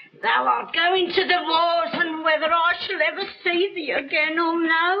 Thou art going to the wars, and whether I shall ever see thee again or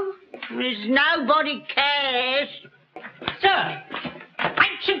no, as nobody cares. Sir,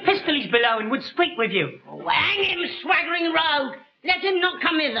 Ancient Pistol is below and would speak with you. Oh, hang him, swaggering rogue. Let him not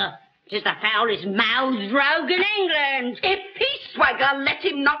come hither. 'Tis the foulest mouthed rogue in England. If he swagger, let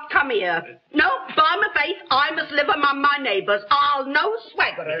him not come here. No, by my faith, I must live among my neighbours. I'll no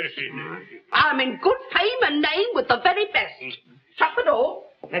swaggerers. I'm in good fame and name with the very best. Shut the door.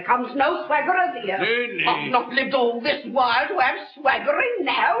 There comes no swaggerers here. I've not lived all this while to have swaggering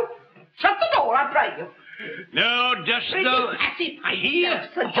now. Shut the door, I pray you. No, dost thou... I hear.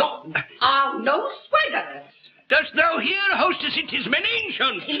 Sir John, I'll no swaggerers. Dost thou hear, hostess, it is men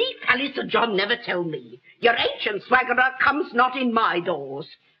ancient? Silly pally, Sir John, never tell me. Your ancient swaggerer comes not in my doors.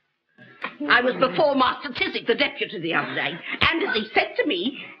 I was before Master Tisick, the deputy, the other day, and as he said to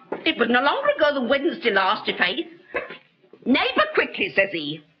me, it was no longer ago than Wednesday last, i' faith. Neighbour, quickly, says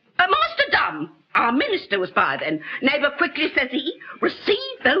he. Master Dunn, our minister was by then. Neighbour, quickly, says he,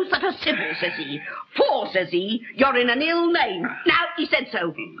 receive those that are civil, says he. For, says he, you're in an ill name. Now, he said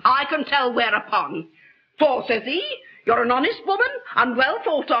so. I can tell whereupon. For, says he, you're an honest woman and well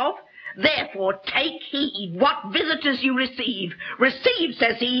thought of. Therefore, take heed what visitors you receive. Receive,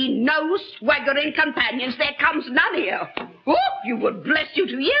 says he, no swaggering companions. There comes none here. Oh, you would bless you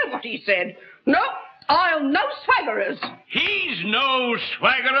to hear what he said. No, I'll no swaggerers. He's no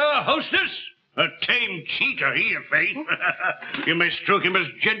swaggerer, hostess. A tame cheater, he, a faith. You may stroke him as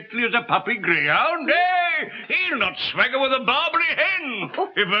gently as a puppy greyhound. He'll not swagger with a Barbary hen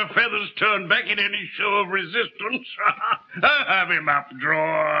if her feathers turn back in any show of resistance. Have him up,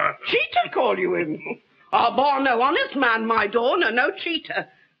 drawer. Cheater, call you him? I'll bar no honest man, my dawn, and no cheater.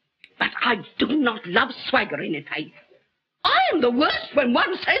 But I do not love swaggering, i' faith. I am the worst when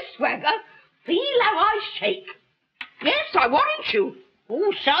one says swagger. Feel how I shake. Yes, I warrant you.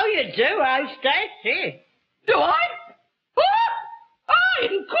 Oh, so you do, hostess. Here. Do I? Oh, in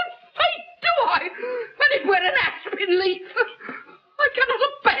good faith, do I? And it were an aspen leaf. I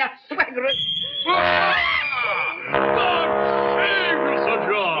cannot bear swaggering. God save you, Sir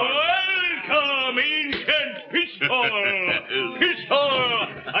John. Welcome, ancient pistol. Pistol,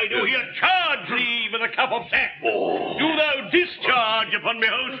 I do here charge thee with a cup of sack. Do thou discharge upon me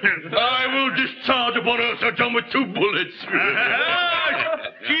hostess. I will discharge upon her, Sir John, with 2 bullets.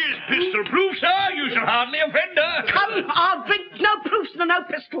 She is pistol-proof, sir. You shall hardly offend her. Come, I'll drink no proofs nor no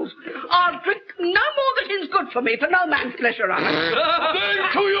pistols. I'll drink no more than is good for me, for no man's pleasure. Then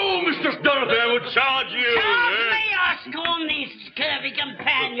to you, Mistress Dorothy, I would charge you. Charge me, I scorn thee, scurvy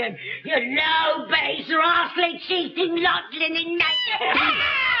companion. You low, base, rascally, cheating, lot-linen nature.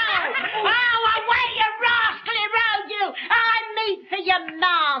 Oh, away, you rascally rogue, you! I'm meat for your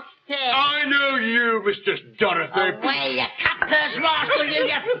master. I know you, Mistress Dorothy. Away, you cut-purse rascal,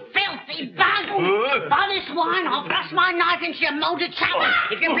 you filthy bug! By this wine, I'll thrust my knife into your moulded chapel.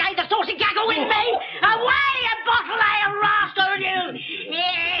 If you play the saucy gaggle with me, away, you bottle-ale rascal, you!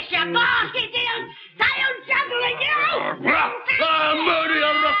 Yes, you basket-eared, tail-juggling, you! Murder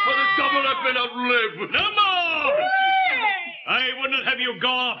your rough for the double up and outlive. No more! I would not have you go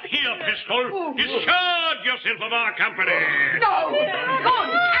off here, pistol. Discharge yourself of our company. No!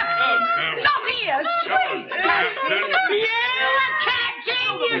 Good captain! Not here, sweet captain! You,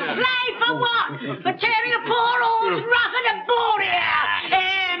 captain, you slave for what? For tearing a poor old rough and a board here!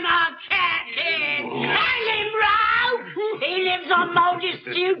 Him, a captain! Hang him, row! He lives on mouldy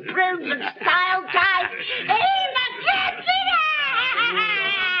stewed prunes and stale cake! Him, a captain!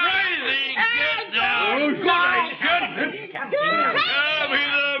 Praising, get down! Come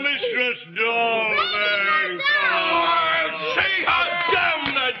hither, Mistress Dorothy. See how damn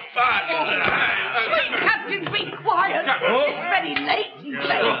that fat! Sweet captain, be quiet. It's very late, you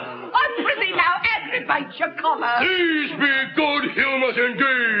say. I prithee now aggravate your collar. These be good humours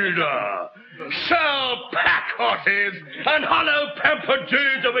indeed. Shall pack horses and hollow pampered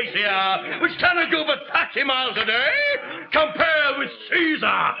deeds of here, which cannot do but 30 miles a day, compare with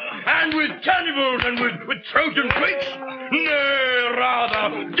Caesar, and with cannibals, and with Trojan Greeks? Nay,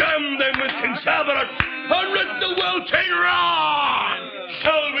 rather, damn them with King Cerberus, and let the world take wrong!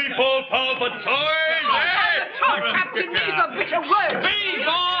 Shall we fall foul for toys, Captain, these are bitter words. Be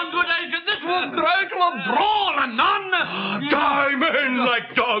gone, good agent, this will grow to a brawl, and none. Die men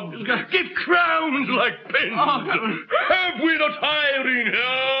like dogs, give crowns like pins. Have we not hiring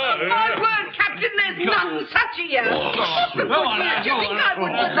here? My word, Captain, there's none such here. What the good do you think I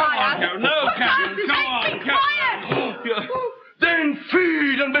would desire? No, Captain, go on. Be quiet. Then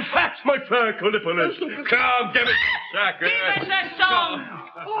feed and be fat, my fair Callipolis. Come, give it a sack. Give us a song.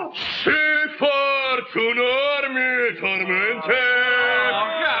 Si fortunor mi tormente,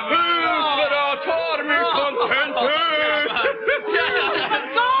 spera tormi contente.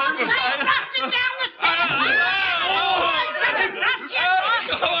 Go on, say, thrust him down the stairs.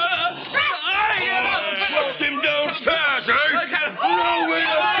 Thrust him downstairs, eh? No, we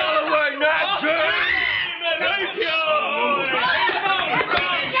don't get away, Nat, eh?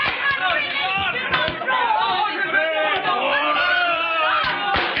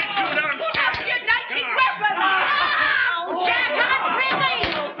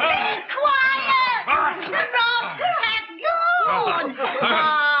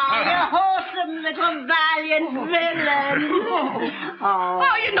 Little valiant villain.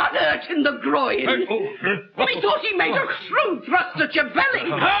 Are you not hurt in the groin? We thought he made a shrewd thrust at your belly.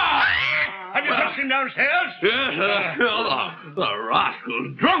 Have you thrust him downstairs? Yes, the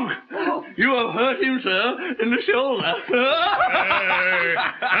rascal's drunk. You have hurt him, sir, in the shoulder.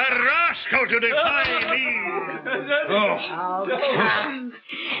 A rascal to defy me.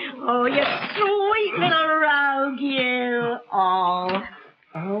 Oh, you sweet little rogue, you.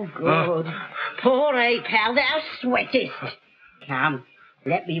 Oh, good. Poor ape, how thou sweatest. Come,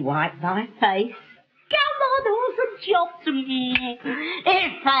 let me wipe thy face. Come on, horse, and jostle ye. In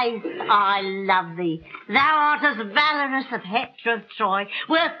faith, I love thee. Thou art as valorous of Hector of Troy,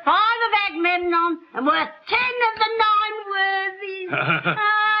 worth 5 of Agamemnon, and worth 10 of the 9 worthies.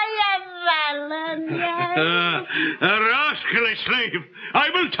 I am Fallon, yes. A rascally slave. I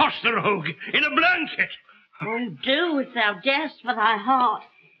will toss the rogue in a blanket. Oh, do if thou darest for thy heart.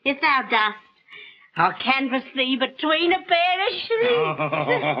 If thou dost, I'll canvass thee between a pair of shrieks.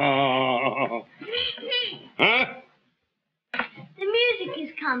 Huh? The music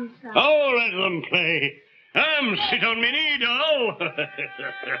has come, sir. Oh, let them play. Sit on me knee, doll.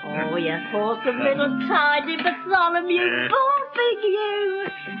 Oh, you wholesome little tidy Bartholomew, bopping you.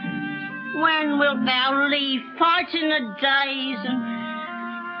 When wilt thou leave fighting the days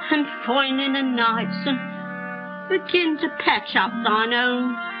and foining the nights and begin to patch up thine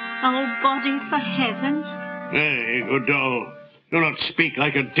own old body for heaven? Nay, good doll, do not speak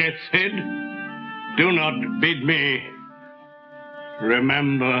like a death's head. Do not bid me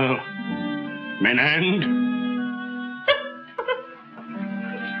remember Menand.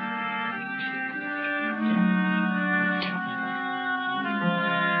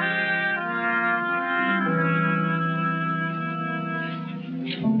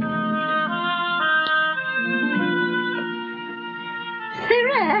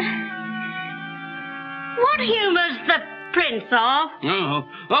 What humour's the prince of?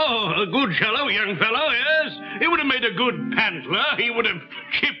 Oh, a good fellow, young fellow, yes. He would have made a good pantler. He would have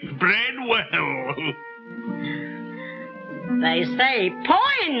chipped bread well. They say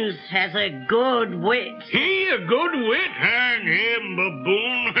Poins has a good wit. He a good wit? Hang him,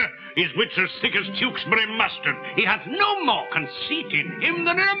 baboon. His wit's as thick as Tewkesbury mustard. He hath no more conceit in him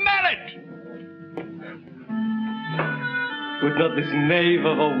than in a mallet. Would not this knave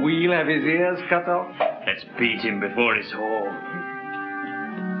of a wheel have his ears cut off? Let's beat him before his hall.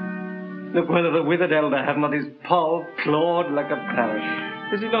 Look whether the withered elder have not his poll clawed like a parrot.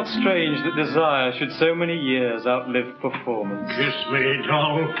 Is it not strange that desire should so many years outlive performance? Kiss me,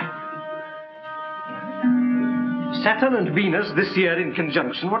 doll. Saturn and Venus this year in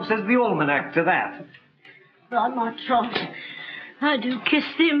conjunction. What says the almanac to that? By my troth, I do kiss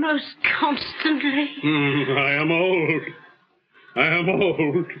thee most constantly. I am old. I am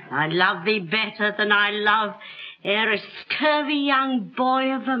old. I love thee better than I love ere a scurvy young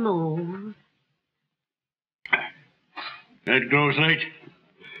boy of them all. It grows late.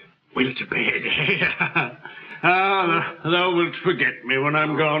 Will to bed. Thou wilt forget me when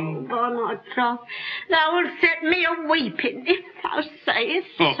I'm gone. By my troth, thou wilt set me a-weeping if thou sayest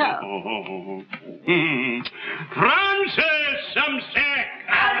so. Francis, some sack!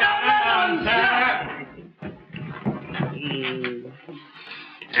 Out of the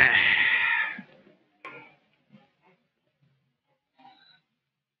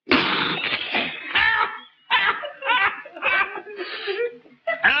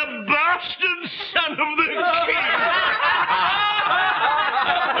A bastard son of the king!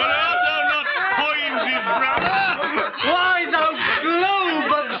 And art thou not Poins' brother? Why, thou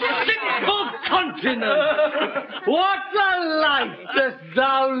globe of sinful continent! What a life dost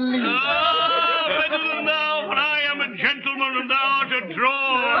thou lead! Better than thou, for I am a gentleman and thou art a draw.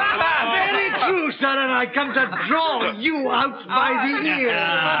 Very true, sir, and I come to draw you out by the ear.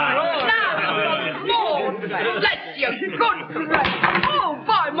 Now, Lord bless you, good grace. Oh,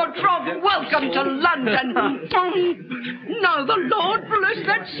 by my troth, welcome to London. Now the Lord bless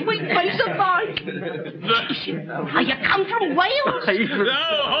that sweet face of thine. Are you come from Wales?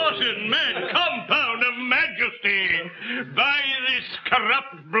 Thou horses, man, compound of majesty, by this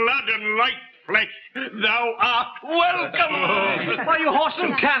corrupt blood and light flesh, thou art welcome. Why, you horse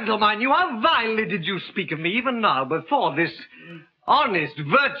and candle, mind you, how vilely did you speak of me even now before this honest,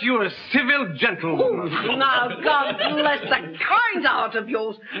 virtuous, civil gentlewoman? Oh, now, God bless the kind heart of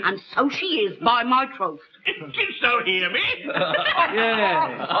yours, and so she is, by my troth. Didst thou hear me?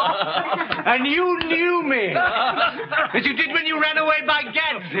 Yes. And you knew me, as you did when you ran away by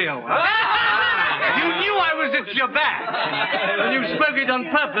Gad's Hill. You knew I was at your back, and you spoke it on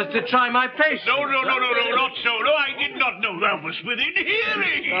purpose to try my patience. No, not so. No, I did not know thou was within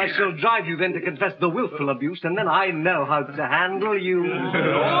hearing. I shall drive you then to confess the willful abuse, and then I know how to handle you.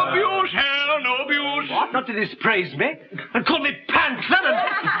 No abuse, hell, no abuse. What? Not to dispraise me, and call me panther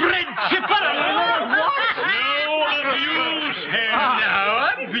and bread chipper and what? No abuse, hell.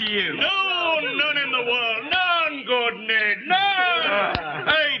 No abuse. No, none in the world. None, good Ned, none.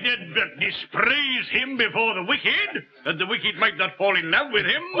 I did but dispraise him before the wicked, that the wicked might not fall in love with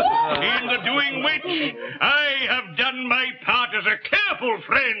him, in the doing which I have done my part as a careful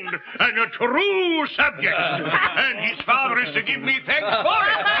friend and a true subject, and his father is to give me thanks for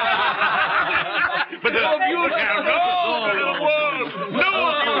it. But no abuse, hell, no, the world, no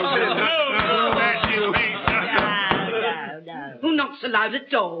abuse, no. Who knocks aloud at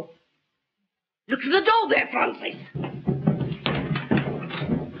door? Look to the door there, Francis.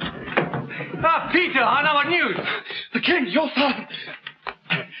 Ah, Peter, I know what news. The king, your father,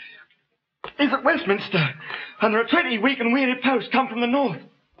 is at Westminster, and there are 20 weak and weary posts come from the north.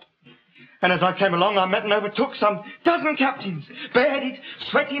 And as I came along, I met and overtook some dozen captains, bareheaded,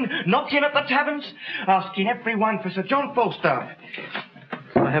 sweating, knocked in at the taverns, asking every one for Sir John Falstaff.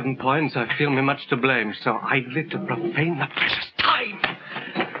 I haven't points, I feel me much to blame, so idly to profane the precious time.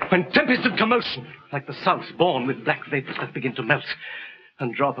 When tempest of commotion, like the south born with black vapours that begin to melt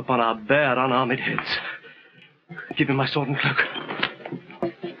and drop upon our bare, unarmed heads. Give me my sword and cloak.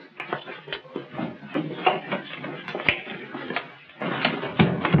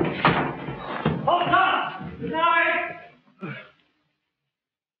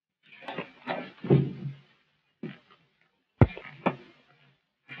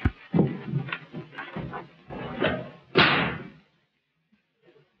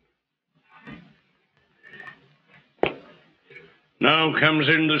 Now comes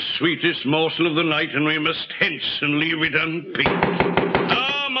in the sweetest morsel of the night, and we must hence and leave it unpicked.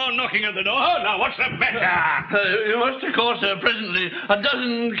 No more knocking at the door. Now, what's the matter? You must, of course, presently a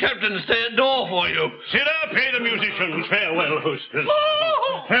dozen captains stay at door for you. Sirrah, pay the musicians. Farewell, hostess.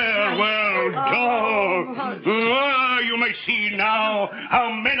 Farewell, dog. You may see now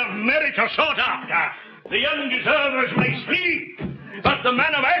how men of merit are sought after. The undeservers may sleep, but the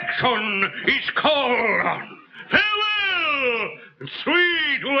man of action is called on. Farewell,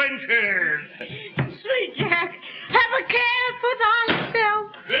 sweet wenches. Sweet Jack, have a care for thyself.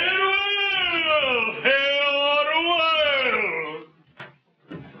 Farewell, farewell.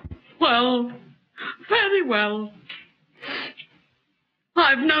 Well, very well.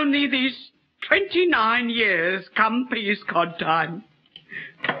 I've known thee these 29 years, come peace cod time.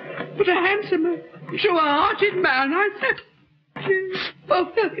 But a handsomer, true-hearted man, I said.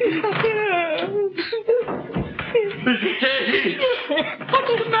 Mr. Stacey!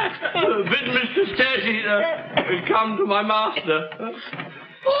 What's the matter? Bid Mr. Stacey come to my master.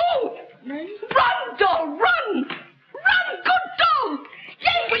 Oh! Run, doll, run! Run, good doll!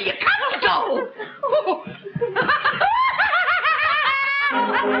 Yea, will you come, doll? Oh.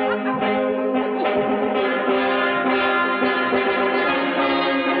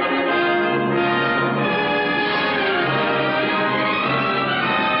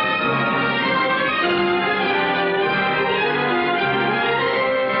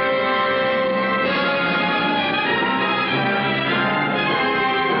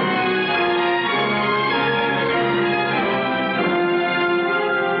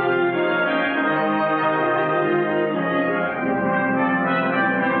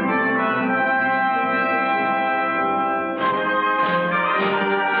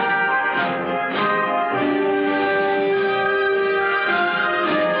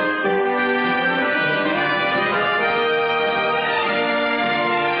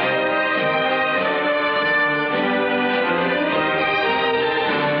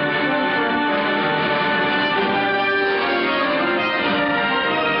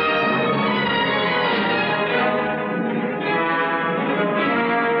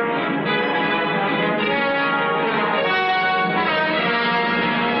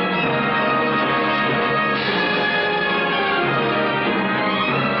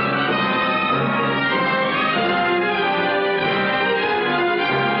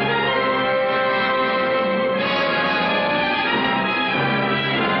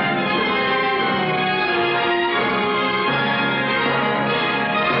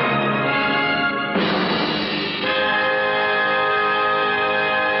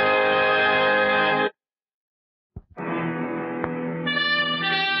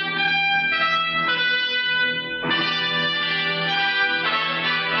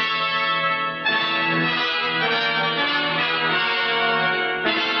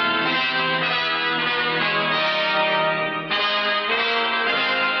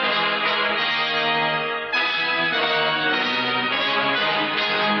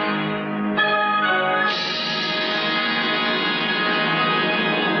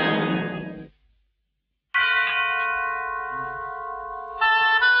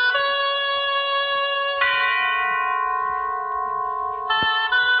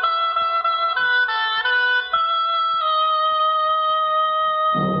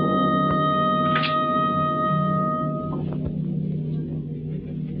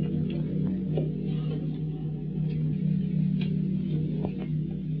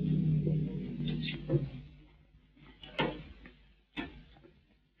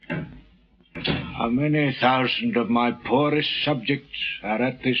 How many thousand of my poorest subjects are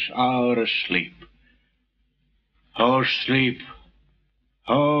at this hour asleep? O sleep,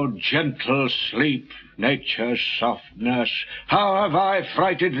 O gentle sleep, nature's soft nurse, how have I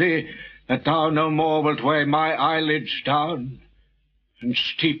frighted thee, that thou no more wilt weigh my eyelids down, and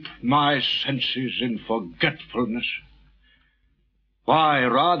steep my senses in forgetfulness. Why,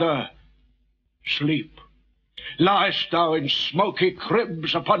 rather, sleep. Liest thou in smoky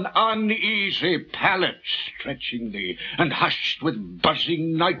cribs upon uneasy pallets stretching thee, and hushed with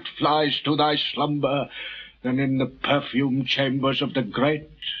buzzing night flies to thy slumber, than in the perfumed chambers of the great,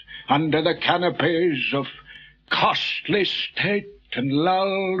 under the canopies of costly state, and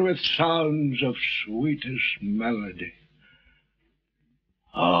lulled with sounds of sweetest melody.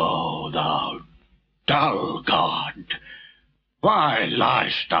 O thou dull god, why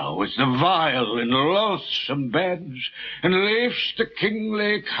liest thou with the vile in loathsome beds, and leav'st the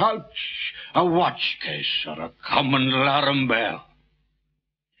kingly couch a watch-case or a common larum bell?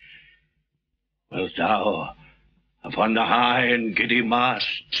 Wilt thou, upon the high and giddy mast,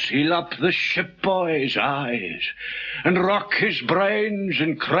 seal up the ship-boy's eyes, and rock his brains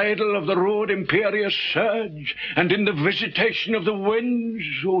in cradle of the rude imperious surge, and in the visitation of the winds,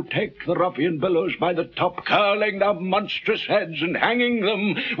 who take the ruffian billows by the top, curling their monstrous heads, and hanging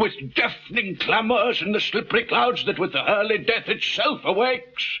them with deafening clamours in the slippery clouds that with the early death itself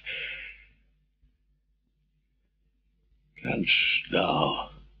awakes? Canst thou,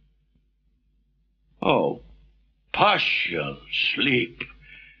 O partial sleep,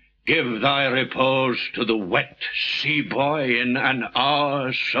 give thy repose to the wet sea-boy in an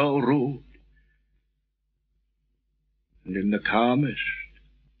hour so rude? And in the calmest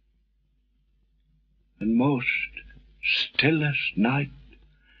and most stillest night,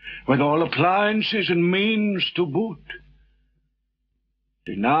 with all appliances and means to boot,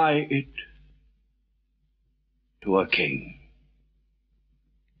 deny it to a king?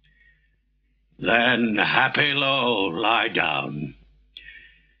 Then, happy low, lie down.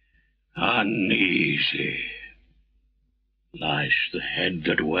 Uneasy lies the head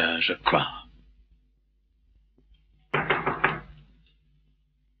that wears a crown.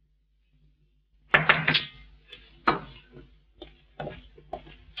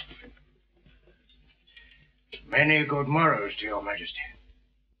 Many good morrows to your majesty.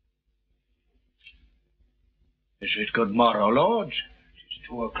 Is it good morrow, lord? It is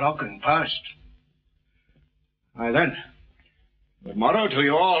 2 o'clock and past. Why then, good morrow to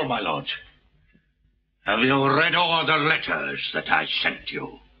you all, my lords. Have you read all the letters that I sent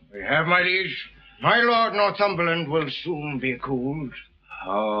you? We have, my liege. My lord Northumberland will soon be cooled.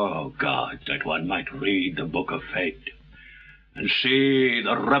 Oh, God, that one might read the book of fate, and see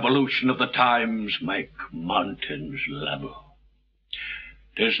the revolution of the times make mountains level.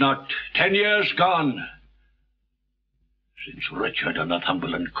 'Tis not 10 years gone since Richard and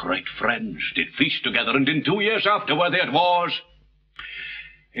Northumberland, great friends, did feast together, and in 2 years after were they at wars.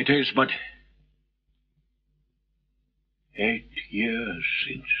 It is but 8 years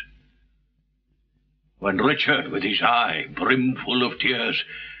since, when Richard, with his eye brimful of tears,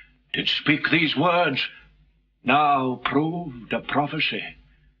 did speak these words, now proved a prophecy.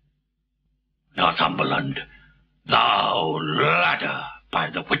 Northumberland, thou ladder by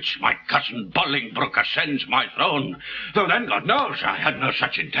the which my cousin Bolingbroke ascends my throne, though then, God knows, I had no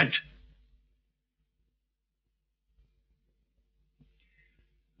such intent.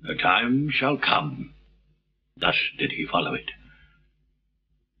 The time shall come, thus did he follow it.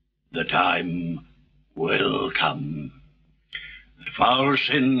 The time will come that foul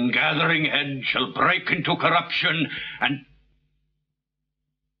sin gathering head shall break into corruption, and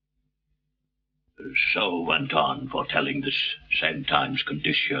so went on, foretelling this same time's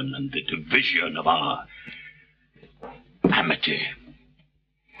condition and the division of our amity.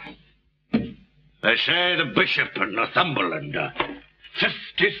 They say the bishop and Northumberland are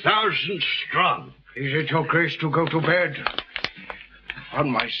 50,000 strong. Is it your grace to go to bed?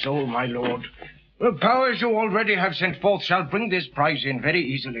 On my soul, my lord, the powers you already have sent forth shall bring this prize in very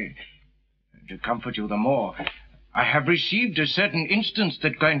easily. To comfort you the more, I have received a certain instance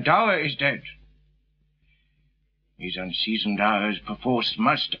that Glendower is dead. These unseasoned hours perforce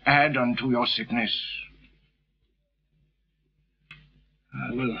must add unto your sickness.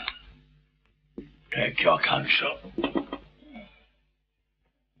 I will take your counsel.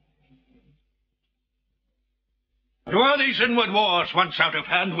 But were these inward wars once out of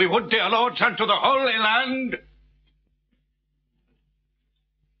hand, we would, dear lords, unto the Holy Land.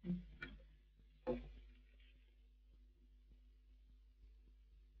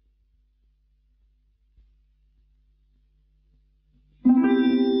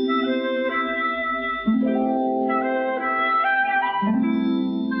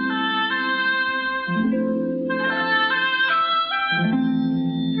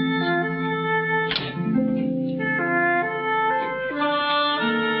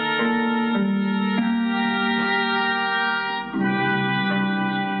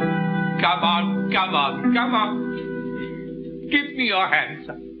 Come on, come on, come on. Give me your hand,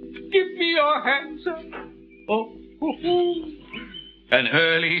 sir. Give me your hand, sir. Oh, oh, oh. An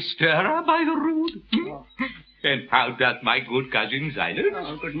early stirrer by the road. And how doth my good cousin Silas?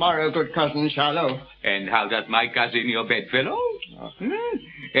 Oh, good morrow, good cousin Shallow. And how doth my cousin your bedfellow?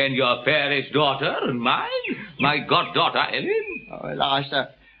 And your fairest daughter and mine, my goddaughter Ellen? Oh, Eliza,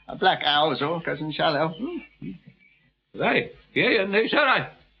 a black owl, cousin Shallow. Right, yea, and nay, sir,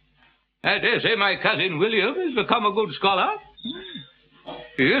 I dare say my cousin William has become a good scholar.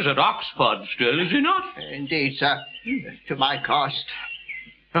 He is at Oxford still, is he not? Indeed, sir, to my cost.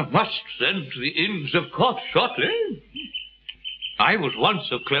 I must send to the Inns of Court shortly. I was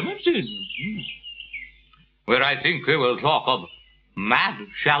once of Clement's Inn, where I think we will talk of mad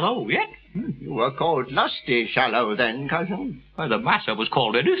Shallow yet. You were called lusty Shallow then, cousin. Well, the master was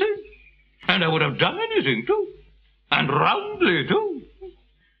called anything, and I would have done anything too, and roundly too.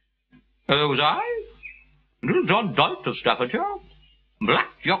 There was I, little John Doit of Staffordshire, Black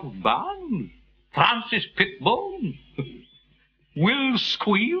Jock Barnes, Francis Pickbone, Will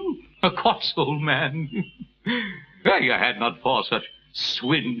Squeal, a Cotswold man. I had not four such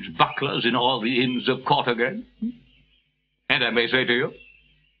swinge bucklers in all the Inns of Court again. And I may say to you,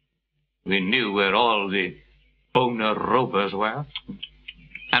 we knew where all the owner rovers were,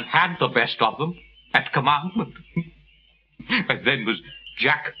 and had the best of them at commandment. And then was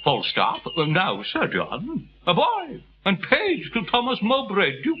Jack Falstaff, now Sir John, a boy, and page to Thomas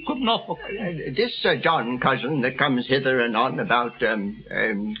Mowbray, Duke of Norfolk. This Sir John, cousin, that comes hither and on about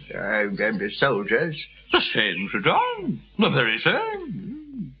soldiers. The same, Sir John, the very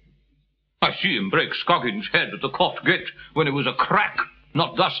same. I see him break Scoggins' head at the court gate when it was a crack,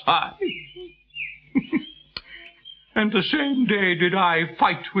 not thus high. And the same day did I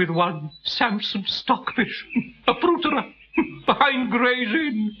fight with one Samson Stockfish, a fruiterer, behind Gray's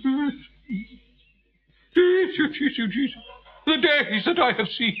Inn. The days that I have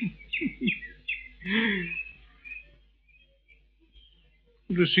seen.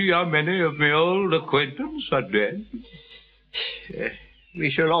 To see how many of my old acquaintance are dead. We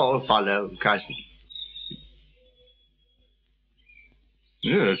shall all follow, cousin.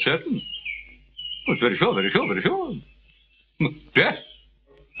 Yes, certain. Oh, very sure, very sure, very sure. Death,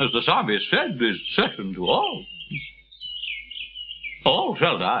 as the psalmist said, is certain to all. All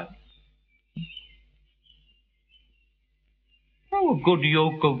shall die. Oh, a good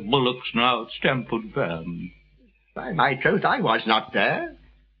yoke of bullocks now at Stamford Farm. By my troth, I was not there.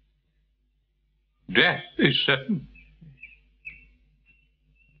 Death is certain.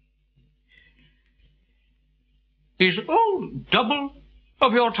 Is old Double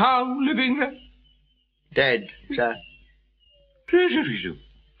of your town living there? Dead, sir.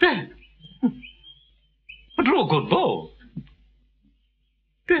 Dead. I drew a good bow.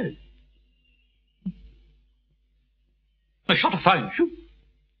 Dead. I shot a fine shoot.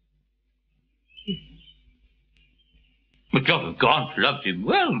 But John of Gaunt loved him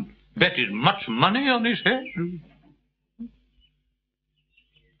well, betted much money on his head.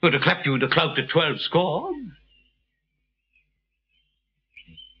 Would have clapped you in the clout at 12 score.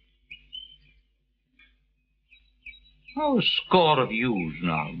 Oh, a score of ewes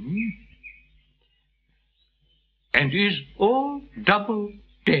now. And is all Double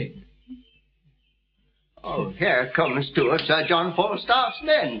dead? Oh, here comes to us Sir John Falstaff's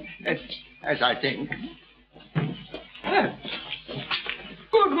men, as I think.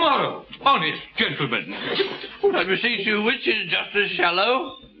 Good morrow, honest gentlemen. I beseech you, which is Justice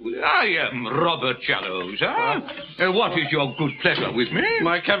Shallow? I am Robert Shallow, sir. What is your good pleasure with me?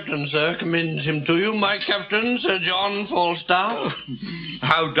 My captain, sir, commends him to you. My captain, Sir John Falstaff.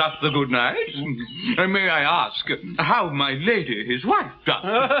 How doth the good knight? May I ask how my lady, his wife, doth?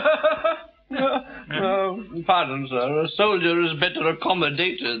 Pardon, sir. A soldier is better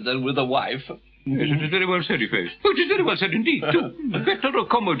accommodated than with a wife. Yes, it is very well said, Face. Oh, it is very well said indeed, too. Better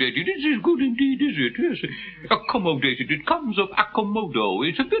accommodated. It is good indeed, is it? Yes. Accommodated. It comes of accommodo.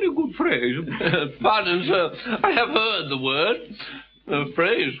 It's a very good phrase. Pardon, sir. I have heard the word. The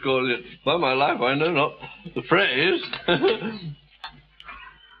phrase, call it. By my life, I know not. The phrase.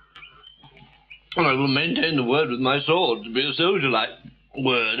 I will maintain the word with my sword to be a soldier-like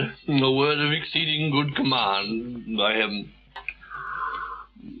word. A word of exceeding good command. I am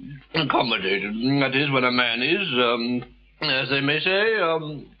accommodated. That is, when a man is, as they may say,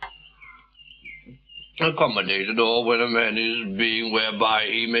 accommodated, or when a man is being whereby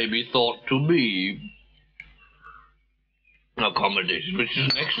he may be thought to be accommodated, which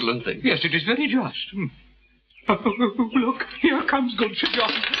is an excellent thing. Yes, it is very just. Oh, look, here comes good Sir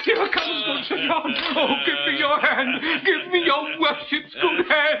John. Here comes good Sir John. Oh, give me your hand. Give me your worship's good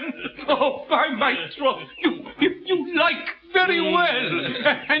hand. Oh, that's wrong. You like very well,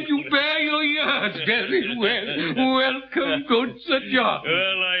 and you bear your years very well. Welcome, good Sir John.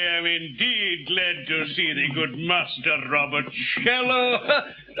 Well, I am indeed glad to see thee, good Master Robert Shallow.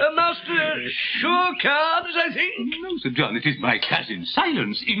 Master Shawcards, I think? No, Sir John, it is my cousin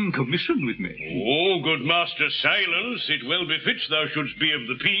Silence in commission with me. Oh, good Master Silence, it well befits thou shouldst be of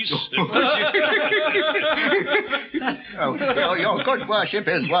the peace. Your good worship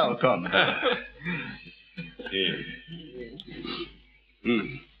is welcome. Aye,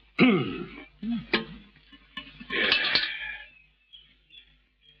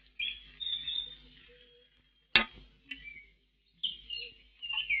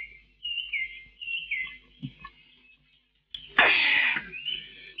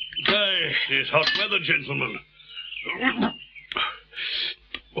 it is hot weather, gentlemen.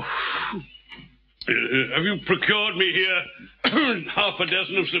 Have you procured me here half a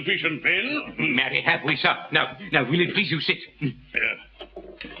dozen of sufficient pen? Marry, have we, sir? Now, will it please you sit?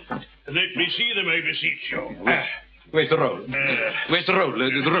 Let me see them, I beseech you. Where's the roll? Where's the roll?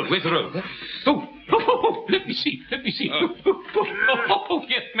 Where's the roll? Oh, let me see. Oh,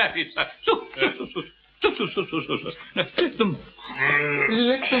 yes, marry, sir. Now,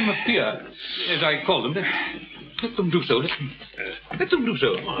 let them appear, as I call them. Let them do so. Let them do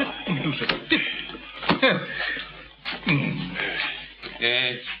so.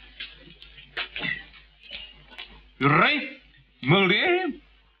 Right, Moldy.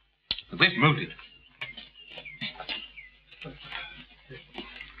 Where's Moldy?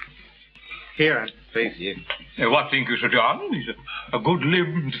 Here, I face you. What think you, Sir John? He's a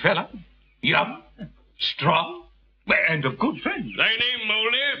good-limbed fellow, young, strong, and a good friend. Thy name,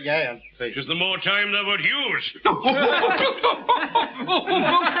 Moldy? Yeah, Just the more time thou would use.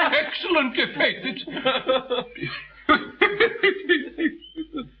 Excellent effect.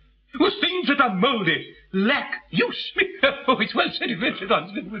 Well, things that are mouldy lack use. Oh, it's well said,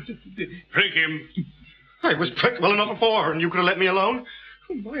 Prick him. I was pricked well enough before, and you could have let me alone.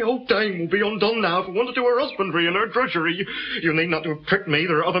 My old dame will be undone now for want to do her husbandry and her drudgery. You need not to have pricked me.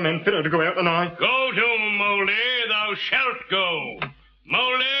 There are other men fitter to go out than I. Go to, Moldy, thou shalt go.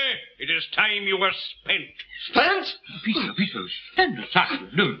 Moldy, it is time you were spent. Spent? Peaceful, stand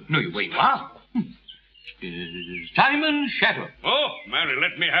aside. No, where you are. Simon Shadow. Oh, Mary,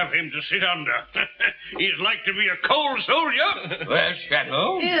 let me have him to sit under. He's like to be a cold soldier. Where's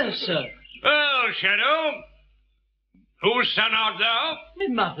Shadow? Here, sir. Well, Shadow, whose son art thou? My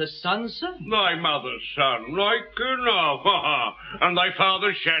mother's son, sir. Thy mother's son, like enough. And thy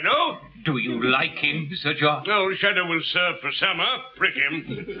father's Shadow? Do you like him, Sir John? Oh, Shadow will serve for summer. Prick him.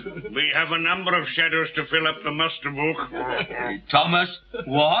 We have a number of shadows to fill up the muster book. Thomas,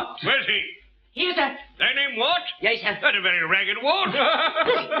 what? Where's he? Here, sir. Thy name what? Yes, sir. That's a very ragged one.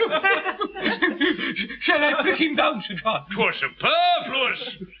 Shall I prick him down, Sir John? 'Twas superfluous.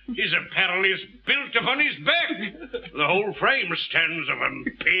 His apparel is built upon his back. The whole frame stands upon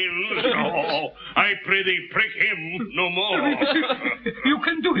pins. Oh, I prithee prick him no more. You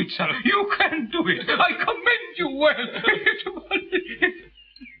can do it, sir. You can do it. I commend you well.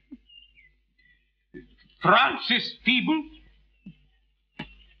 Francis Feeble?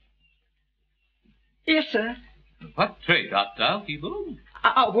 Yes, sir. What trade art thou, Feeble?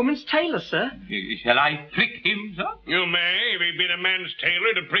 A woman's tailor, sir. Shall I prick him, sir? You may, if he be a man's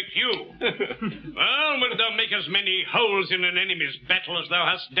tailor to prick you. Well, wilt thou make as many holes in an enemy's battle as thou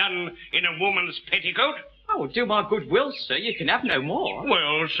hast done in a woman's petticoat? I will do my good will, sir. You can have no more.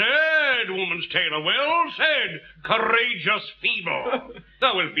 Well said, woman's tailor, well said, courageous Feeble.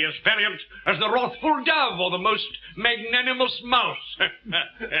 Thou wilt be as valiant as the wrathful dove or the most magnanimous mouse.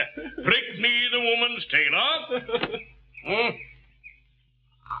 Prick me the woman's tailor.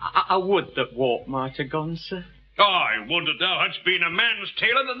 I would that Wart might have gone, sir. I would that thou hadst been a man's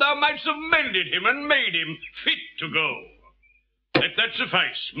tailor, that thou mightst have mended him and made him fit to go. Let that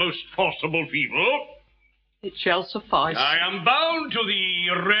suffice, most forcible Feeble. It shall suffice. I am bound to thee,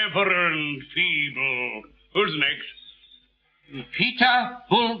 Reverend Feeble. Who's next? Peter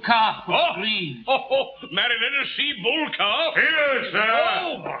Bullcalf. Mary, let us see Bullcalf. Here, sir.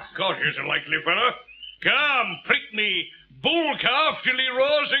 Oh, my God, here's a likely fellow. Come, prick me, Bullcalf, till he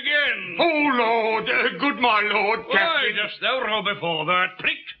roars again. Oh, Lord, good my lord, Why Captain. dost thou roar before thou art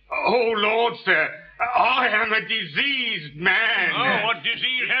pricked? Oh, Lord, sir, I am a diseased man. Oh, what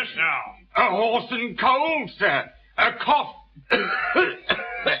disease hast thou? A horse and cold, sir. A cough.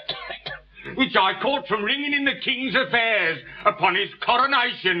 Which I caught from ringing in the king's affairs upon his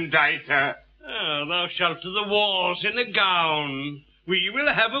coronation day, sir. Oh, thou shalt to the wars in a gown. We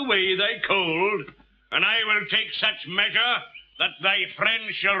will have away thy cold, and I will take such measure that thy friend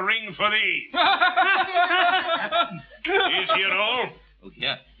shall ring for thee. Is here all? Oh,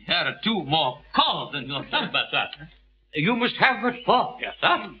 here are 2 more calls than your number, sir. You must have but 4, yes,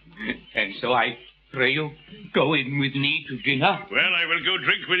 sir. And so I pray you go in with me to dinner. Well, I will go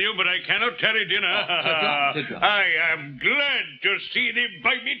drink with you, but I cannot tarry dinner. Sir John. I am glad to see thee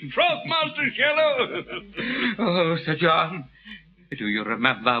by me troth, Master Shallow. Oh, Sir John, do you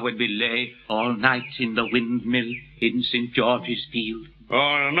remember when we lay all night in the windmill in St. George's Field?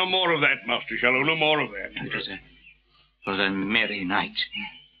 Oh, no more of that, Master Shallow, no more of that. It was a merry night.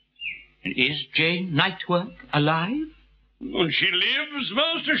 And is Jane Nightwork alive? And she lives,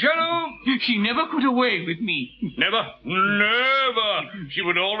 Master Shallow? She never got away with me. Never? Never. She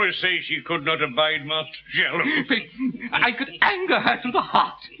would always say she could not abide Master Shallow. But I could anger her to the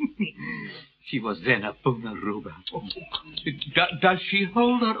heart. She was then a Bonaruba. Does she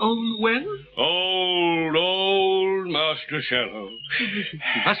hold her own well? Old, Master Shallow. She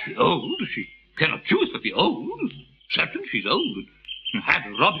must be old. She cannot choose but be old. Certain she's old. Had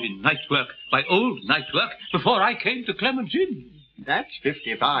Robin Nightwork by old Nightwork before I came to Clement's Inn. That's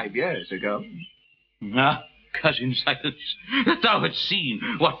 55 years ago. Ah, cousin Silence, that thou hadst seen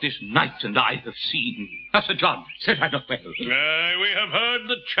what this night and I have seen. Sir John, said I not well? Aye, we have heard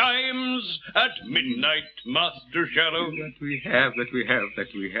the chimes at midnight, Master Shallow. That we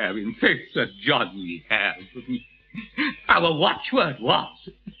have. In faith, Sir John, we have. Our watchword was...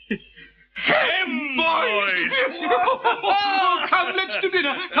 Hem, boys! Oh, come, let's to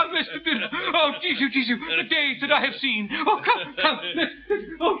dinner. Oh, Jesu, the days that I have seen. Oh, come, let's...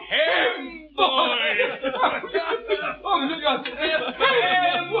 Oh, hem, boys! Oh, Sir John.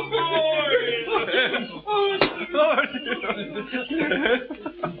 Hem,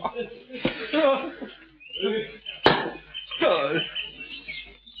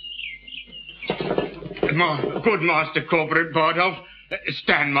 boys! Good Master Corporate Bardolph,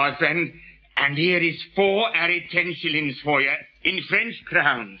 stand, my friend. And here is 4 arid 10 shillings for you, in French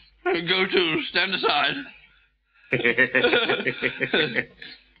crowns. Go to, stand aside.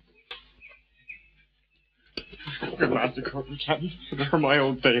 Good Master Corporal, for my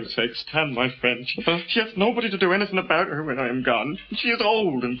old dame's sake, stand, my friend. She has nobody to do anything about her when I am gone. She is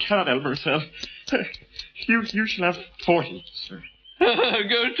old and cannot help herself. You shall have 40, sir.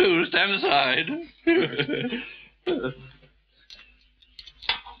 Go to, stand aside.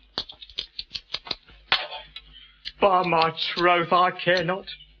 By my troth, I care not.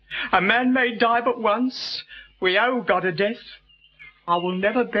 A man may die but once. We owe God a death. I will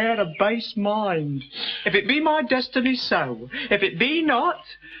never bear a base mind. If it be my destiny, so. If it be not,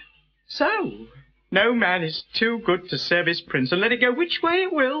 so. No man is too good to serve his prince, and let it go which way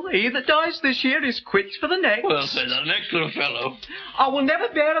it will. He that dies this year is quit for the next. Well said, an excellent fellow. I will never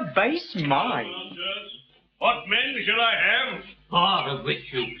bear a base mind. What men shall I have? Father,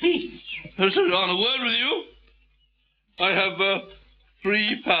 which you please. Sir John, a word with you. I have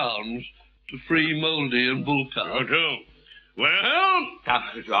 £3 to free Mouldy and Bullcow. Well? Come,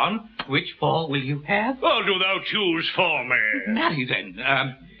 Sir John, which 4 will you have? Oh, do thou choose for me. Marry then,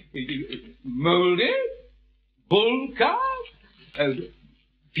 Mouldy, Bullcow,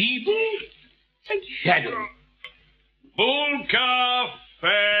 Feeble, and Shadow. Bullcalf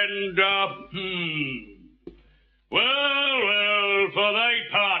and, Well, for thy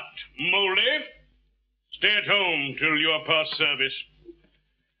part, Mouldy, stay at home till you are past service.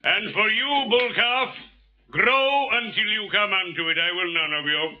 And for you, Bullcalf, grow until you come unto it. I will none of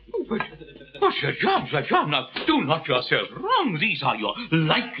you. But, Sir John, now, do not yourself wrong. These are your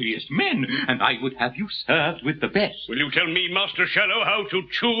likeliest men, and I would have you served with the best. Will you tell me, Master Shallow, how to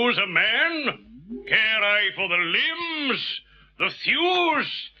choose a man? Care I for the limbs, the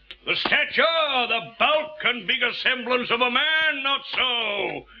thews, the stature, the bulk and bigger semblance of a man? Not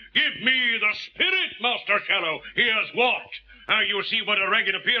so. Give me the spirit, Master Shallow. Here's what. Now you see what a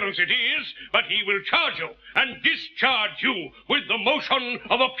ragged appearance it is, but he will charge you and discharge you with the motion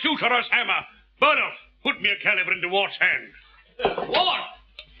of a pewterous hammer. Bardolph, put me a caliber into Wart's hand. Wart!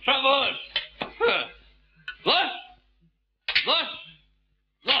 Travers! Thus!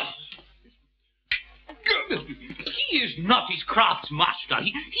 He is not his craft's master.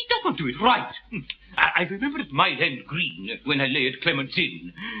 He does not do it right. I remember at Mile End Green, when I lay at Clement's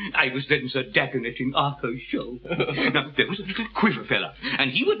Inn. I was then Sir Dagonet in Arthur's show. Now, there was a little quiver fella,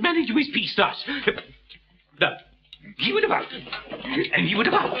 and he would manage his piece thus. Now, he would about, and he would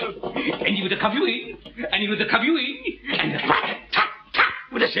about, and he would come you in, and he would come you in, and tap,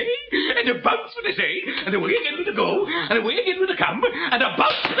 would I say, and a bounce would I say, and away again with a go, and away again with a come, and a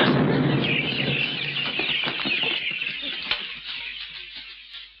bounce with a...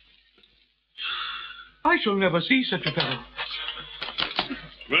 I shall never see such a fellow.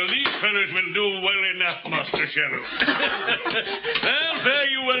 fellows will do well enough, Master Shallow. Well, fare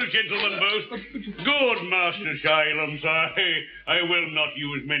you well, gentlemen both. Good, Master Silence. I will not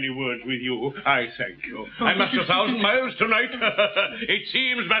use many words with you. I thank you. I must 1,000 miles tonight. It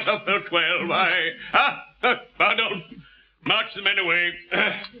seems but after 12. Pardon. March the men away.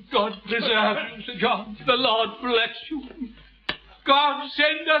 God preserve you, Sir John. The Lord bless you. God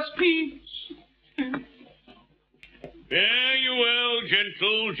send us peace. Fare you well,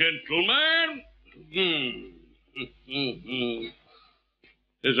 gentlemen.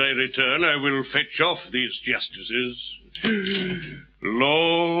 As I return, I will fetch off these justices.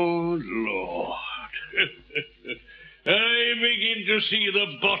 Lord. I begin to see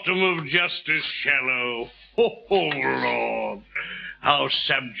the bottom of Justice Shallow. Oh, Lord, how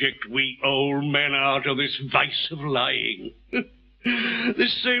subject we old men are to this vice of lying.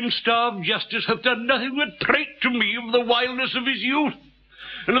 This same starved justice hath done nothing but prate to me of the wildness of his youth,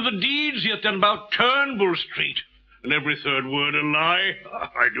 and of the deeds he hath done about Turnbull Street, and every third word a lie.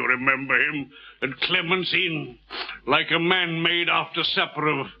 I do remember him at Clement's Inn, like a man made after supper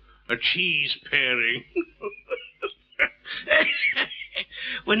of a cheese paring.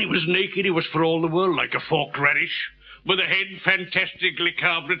 When he was naked, he was for all the world like a forked radish, with a head fantastically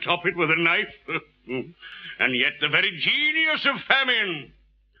carved atop it with a knife. And yet the very genius of famine,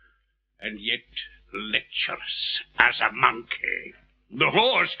 and yet lecherous as a monkey. The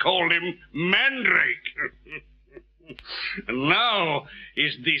horse called him Mandrake. And now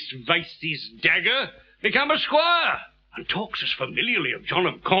is this Vice's dagger become a squire, and talks as familiarly of John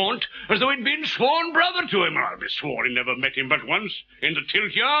of Gaunt as though he'd been sworn brother to him. I'll be sworn he never met him but once in the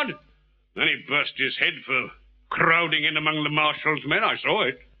tilt yard. Then he burst his head for crowding in among the marshal's men. I saw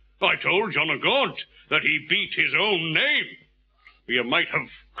it. I told John of Gaunt that he beat his own name. You might have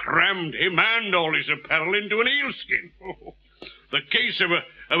crammed him and all his apparel into an eelskin. The case of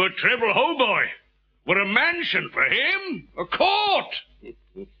a treble hautboy were a mansion for him, a court.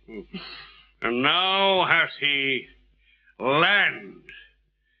 And now hath he land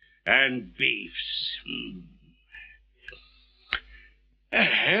and beefs.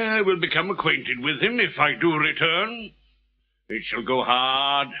 I will become acquainted with him if I do return. It shall go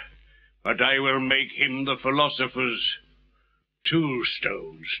hard, but I will make him the philosopher's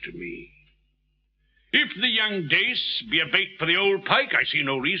tombstones to me. If the young dace be a bait for the old pike, I see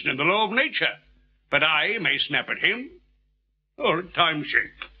no reason in the law of nature, but I may snap at him, or at time's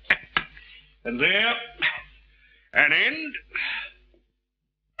shape. And there, an end.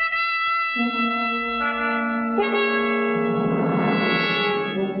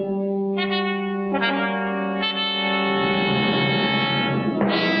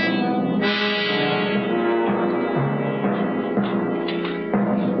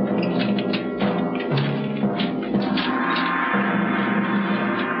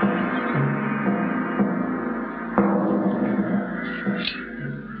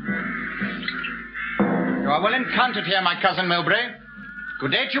 You are well encountered here, my cousin Mowbray.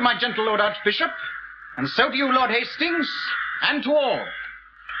 Good day to you, my gentle Lord Archbishop, and so to you, Lord Hastings, and to all.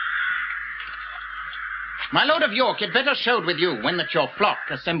 My Lord of York, it better showed with you when that your flock,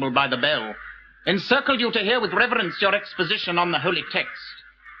 assembled by the bell, encircled you to hear with reverence your exposition on the holy text,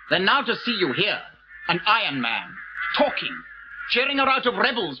 than now to see you here, an iron man, talking, cheering her out of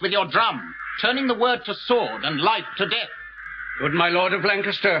rebels with your drum, turning the word to sword and life to death. Good my Lord of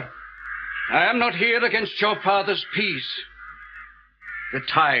Lancaster, I am not here against your father's peace. The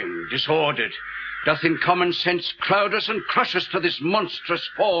time, disordered, doth in common sense cloud us and crush us to this monstrous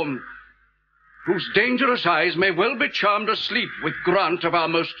form, whose dangerous eyes may well be charmed asleep with grant of our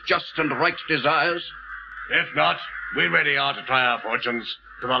most just and right desires. If not, we ready are to try our fortunes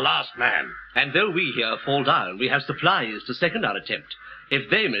to the last man. And though we here fall down, we have supplies to second our attempt. If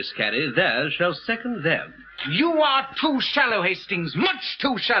they miscarry, theirs shall second them. You are too shallow, Hastings, much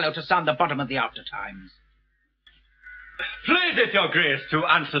too shallow to sound the bottom of the after times. Please it your grace to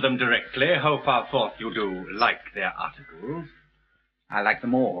answer them directly, how far forth you do like their articles. I like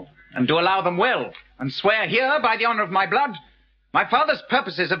them all, and do allow them well, and swear here by the honour of my blood, my father's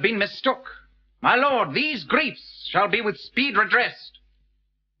purposes have been mistook. My lord, these griefs shall be with speed redressed.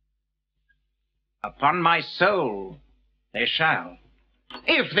 Upon my soul, they shall.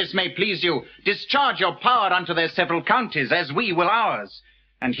 If this may please you, discharge your power unto their several counties, as we will ours.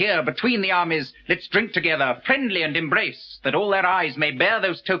 And here, between the armies, let's drink together, friendly and embrace, that all their eyes may bear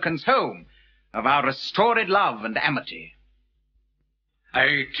those tokens home of our restored love and amity.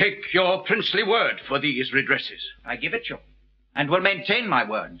 I take your princely word for these redresses. I give it you, and will maintain my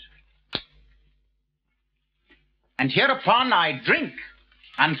word. And hereupon I drink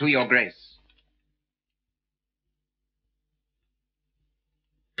unto your grace.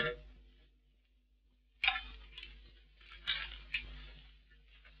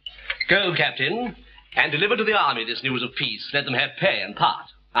 Go, Captain, and deliver to the army this news of peace. Let them have pay and part.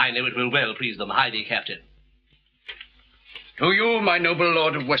 I know it will well please them. Hie thee, Captain. To you, my noble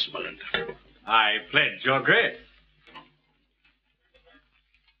lord of Westmoreland. I pledge your grace.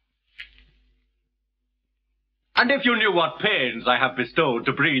 And if you knew what pains I have bestowed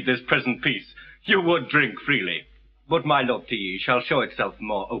to breed this present peace, you would drink freely. But my love to ye shall show itself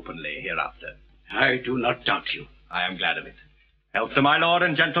more openly hereafter. I do not doubt you. I am glad of it. Health to my lord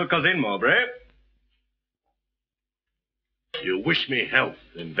and gentle cousin, Mowbray. You wish me health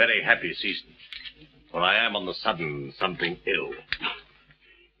in very happy season, for I am on the sudden something ill.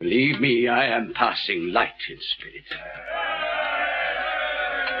 Believe me, I am passing light in spirit.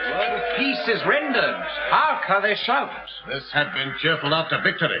 The word of peace is rendered. Hark how they shout. This had been cheerful after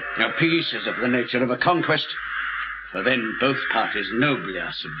victory. Now, peace is of the nature of a conquest, for then both parties nobly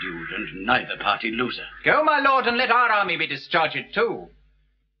are subdued, and neither party loser. Go, my lord, and let our army be discharged too.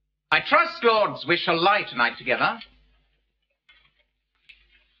 I trust, lords, we shall lie tonight together.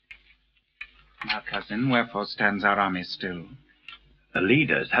 Now, cousin, wherefore stands our army still? The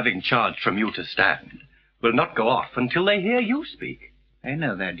leaders, having charged from you to stand, will not go off until they hear you speak. They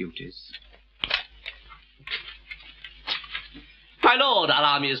know their duties. My lord, our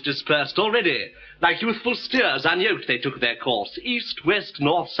army is dispersed already. Like youthful steers unyoked they took their course, east, west,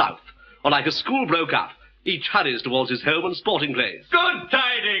 north, south. Or like a school broke up, each hurries towards his home and sporting place. Good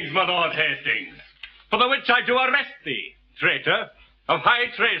tidings, my Lord Hastings, for the which I do arrest thee, traitor, of high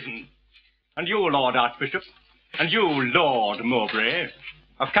treason. And you, Lord Archbishop, and you, Lord Mowbray,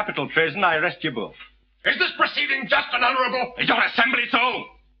 of capital treason I arrest you both. Is this proceeding just and honourable? Is your assembly so?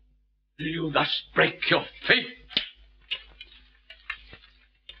 Do you thus break your faith?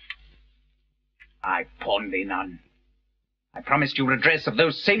 I pawn thee none. I promised you redress of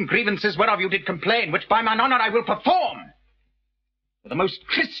those same grievances whereof you did complain, which by mine honour I will perform, with the most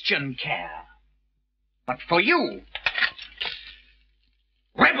Christian care. But for you,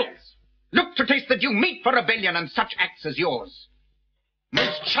 rebels, look to taste the due meat for rebellion and such acts as yours.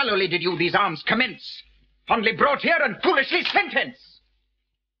 Most shallowly did you these arms commence, fondly brought here and foolishly sentence.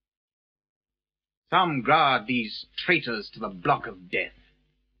 Some guard these traitors to the block of death,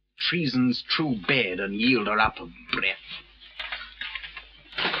 treason's true bed, and yield her up of breath.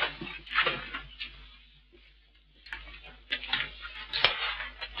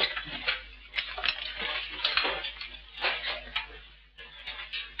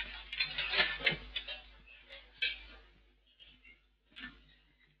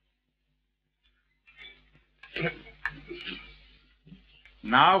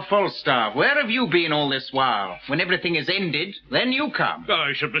 Now, Falstaff, where have you been all this while? When everything is ended, then you come.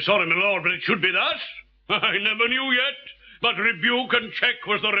 I should be sorry, my lord, but it should be thus. I never knew yet, but rebuke and check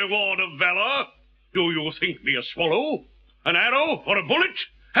was the reward of valour. Do you think me a swallow, an arrow, or a bullet?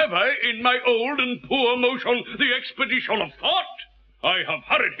 Have I, in my old and poor motion, the expedition of thought? I have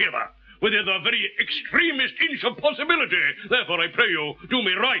hurried hither, within the very extremest inch of possibility. Therefore, I pray you, do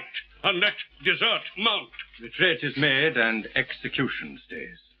me right, and let desert mount. The trait is made, and execution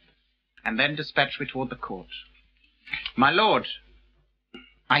stays. And then dispatch we toward the court. My lord,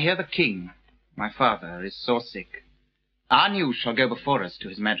 I hear the king, my father, is sore sick. Our news shall go before us to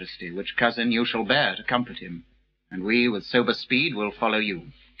his majesty, which cousin you shall bear to comfort him, and we with sober speed will follow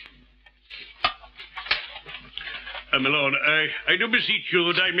you. My lord, I do beseech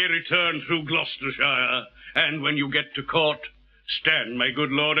you that I may return through Gloucestershire, and when you get to court, stand, my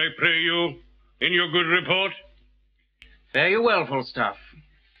good lord, I pray you, in your good report. Fare you well, Falstaff.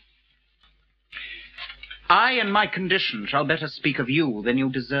 I and my condition shall better speak of you than you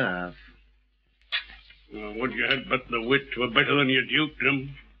deserve. Would you had but the wit were better than your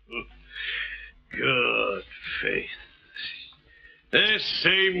dukedom. Good faith. This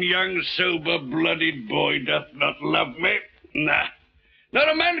same young sober-blooded boy doth not love me. Nah,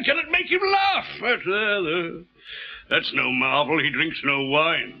 not a man cannot make him laugh. But that's no marvel, he drinks no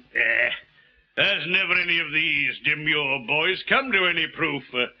wine. There's never any of these demure boys come to any proof.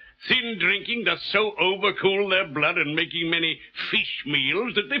 Thin drinking doth so overcool their blood, and making many fish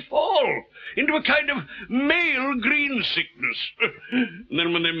meals, that they fall into a kind of male green sickness. And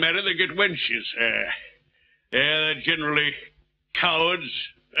then when they marry, they get wenches. They're generally cowards.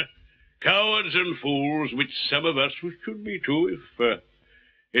 Cowards and fools, which some of us should be too,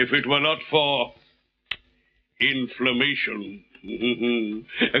 if it were not for inflammation.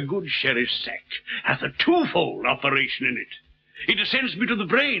 A good sheriff's sack hath a twofold operation in it. It ascends me to the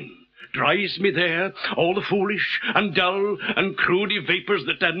brain, dries me there, all the foolish and dull and crudy vapours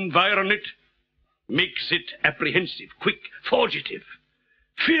that environ it, makes it apprehensive, quick, fugitive,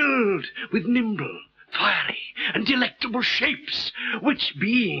 filled with nimble, fiery and delectable shapes, which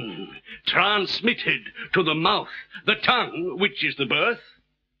being transmitted to the mouth, the tongue, which is the birth,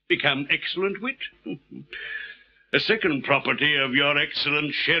 become excellent wit. A second property of your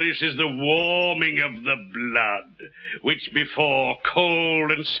excellent sherris is the warming of the blood, which before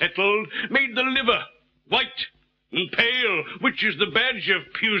cold and settled made the liver white and pale, which is the badge of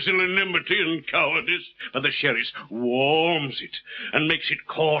pusillanimity and cowardice. But the sherris warms it and makes it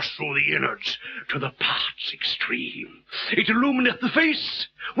course through the innards to the parts extreme. It illumineth the face,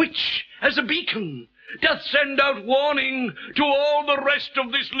 which, as a beacon, doth send out warning to all the rest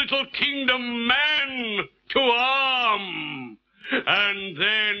of this little kingdom, man, to arm. And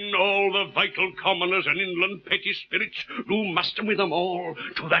then all the vital commoners and inland petty spirits do muster with them all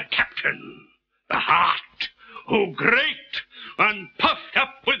to their captain, the heart, who great and puffed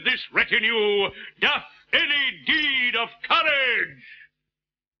up with this retinue doth any deed of courage.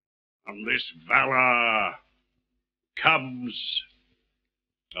 And this valor comes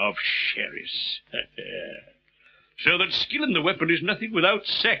of sherris. So that skill in the weapon is nothing without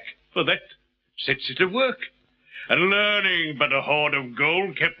sack, for that sets it at work. And learning but a hoard of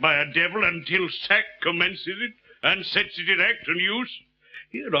gold kept by a devil until sack commences it and sets it in act and use.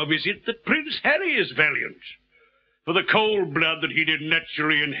 Hereof is it that Prince Harry is valiant. For the cold blood that he did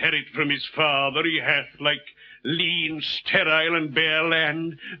naturally inherit from his father, he hath, like lean, sterile, and bare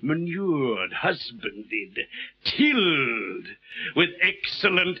land, manured, husbanded, tilled, with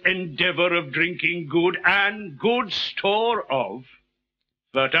excellent endeavour of drinking good and good store of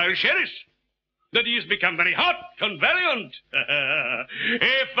fertile sherris, that he is become very hot and valiant.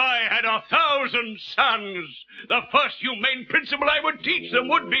 If I had 1,000 sons, the first humane principle I would teach them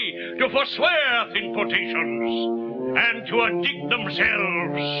would be to forswear thin potations, and to addict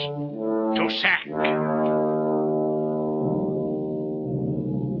themselves to sack.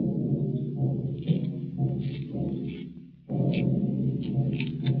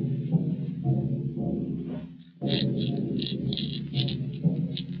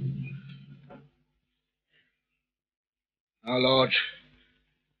 Our Lord,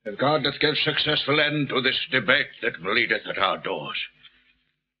 if God doth give successful end to this debate that bleedeth at our doors,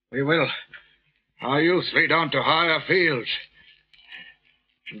 we will our youth lead on to higher fields,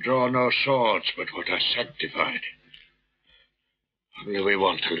 and draw no swords but what are sanctified. Only we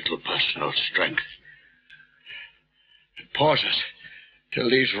want a little personal strength. It pauses till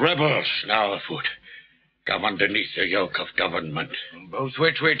these rebels now afoot come underneath the yoke of government. Both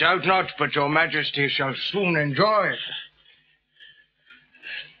which we doubt not, but your majesty shall soon enjoy.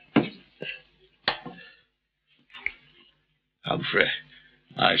 Humphrey,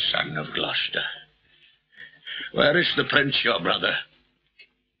 my son of Gloucester, where is the prince, your brother?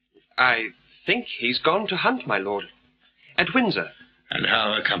 I think he's gone to hunt, my lord. At Windsor. And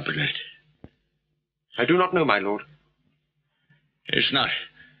how accompanied? I do not know, my lord. Is not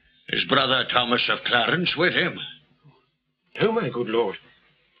his brother Thomas of Clarence with him? No, my good lord.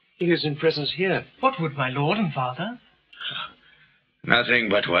 He is in presence here. What would my lord and father? Nothing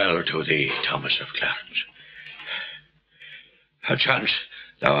but well to thee, Thomas of Clarence. Perchance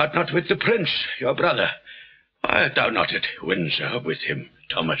thou art not with the prince, your brother. Why art thou not at Windsor with him,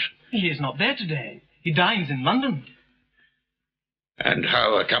 Thomas? He is not there today. He dines in London. And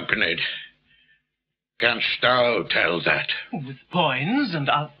how accompanied? Canst thou tell that? With Poins and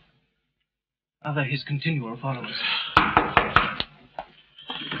other his continual followers.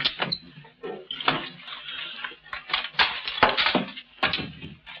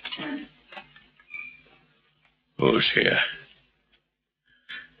 Who's here?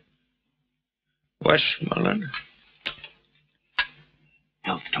 Westmoreland?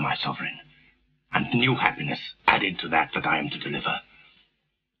 Health to my sovereign, and new happiness added to that I am to deliver.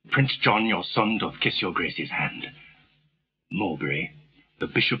 Prince John, your son, doth kiss your grace's hand. Mowbray, the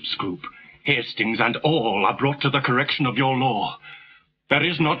bishop's group, Hastings, and all are brought to the correction of your law. There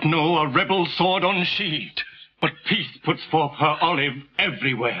is not now a rebel sword unsheathed, but peace puts forth her olive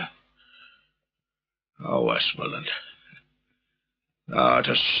everywhere. Oh, Westmoreland, thou art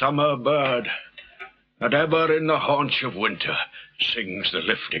a summer bird that ever in the haunch of winter sings the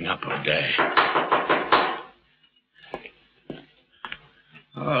lifting up of day.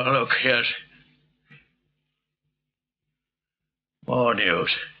 Oh, look, here's more news.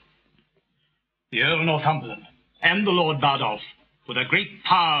 The Earl of Northumberland and the Lord Bardolph, with a great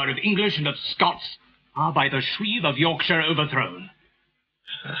power of English and of Scots, are by the Shreve of Yorkshire overthrown.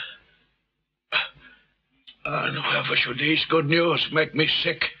 And wherefore should these good news make me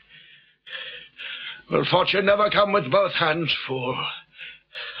sick? Will fortune never come with both hands full?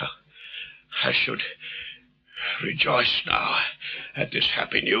 I should rejoice now at this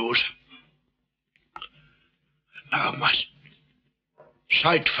happy news. My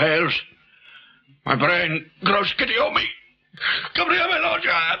sight fails. My brain grows giddy on me. Come here, my lord.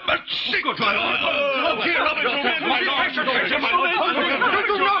 I must sick. Good, my lord. Oh, here, my lord.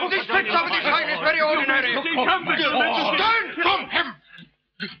 No, this prince of this height is very ordinary. Stand from him.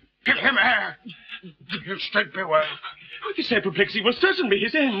 Give him air. He'll straight be well. This apoplexy will certainly be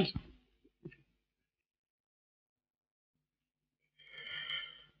his end.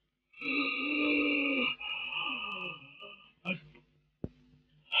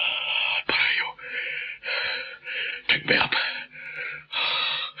 Take me up.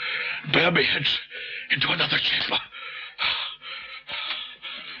 Bear me hence into another chamber.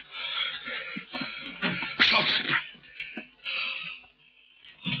 Softly.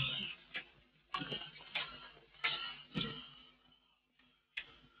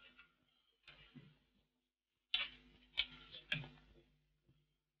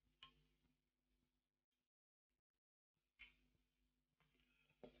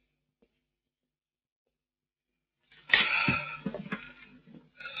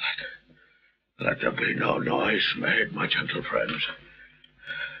 Let there be no noise made, my gentle friends,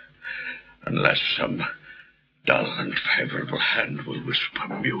 unless some dull and favourable hand will whisper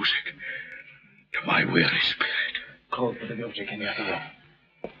music to my weary spirit. Call for the music in the other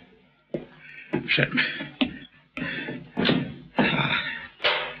room.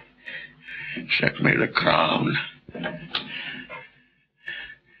 Set me the crown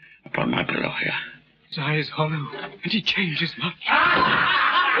upon my pillow here. His eye is hollow, and he changes much.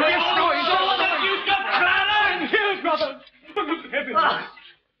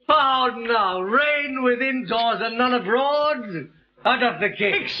 Oh, now, rain within doors and none abroad. Out of the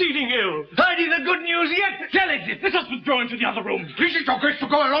king. Exceeding ill. Heard ye the good news yet? Tell it. Let us withdraw into the other room. Please it your grace to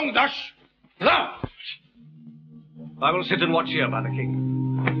go along thus. No. I will sit and watch here by the king.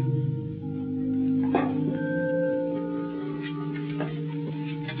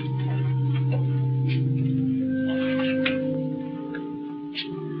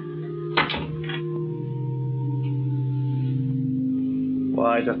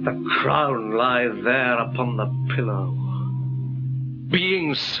 Why doth the crown lie there upon the pillow,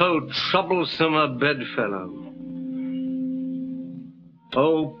 being so troublesome a bedfellow?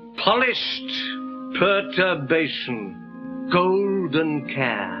 O polished perturbation, golden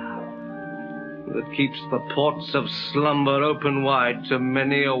care, that keeps the ports of slumber open wide to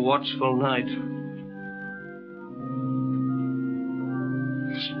many a watchful night.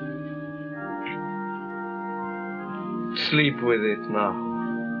 Sleep with it now.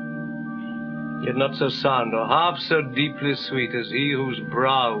 Yet not so sound or half so deeply sweet as he whose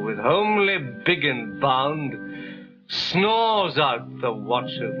brow with homely biggin bound snores out the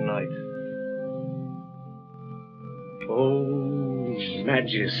watch of night. O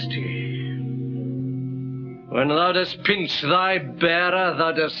majesty, when thou dost pinch thy bearer,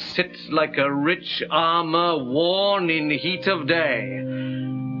 thou dost sit like a rich armor worn in heat of day,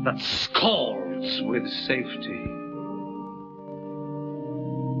 that scalds with safety.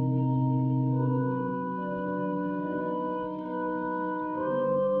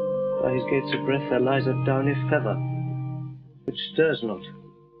 By his gates of breath there lies a downy feather, which stirs not.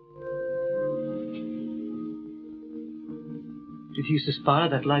 Did he suspire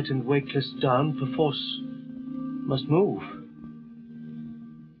that light and wakeless down, perforce must move.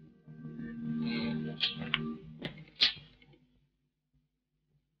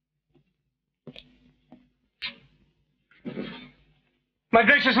 My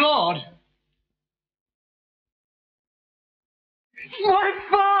gracious lord! My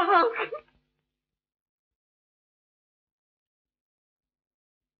father!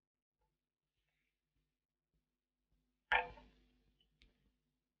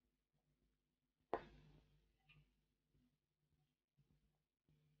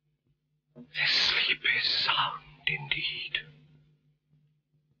 This sleep is sound indeed.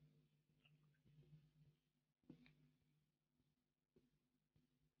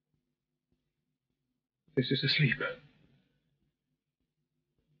 This is a sleep.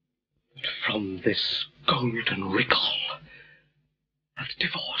 But from this golden rickle hath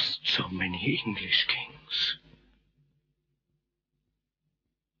divorced so many English kings.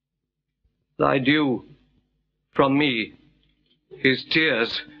 Thy due from me is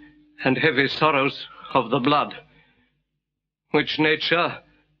tears and heavy sorrows of the blood, which nature,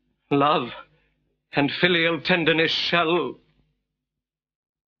 love, and filial tenderness shall...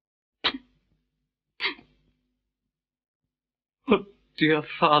 Oh, dear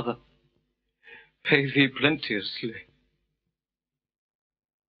father, pay thee plenteously.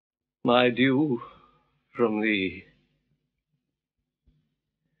 My due from thee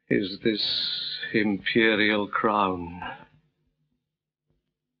is this imperial crown,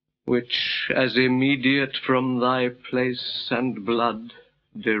 which, as immediate from thy place and blood,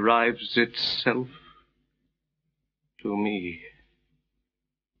 derives itself to me.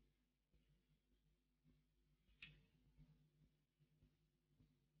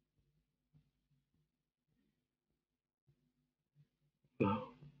 Lo,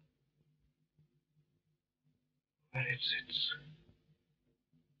 where it sits,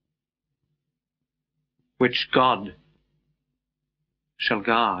 which God shall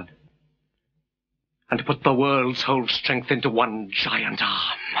guard, and put the world's whole strength into one giant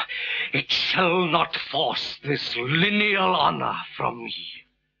arm. It shall not force this lineal honor from me.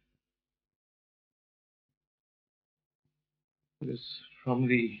 This from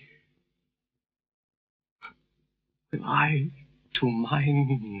thee will I to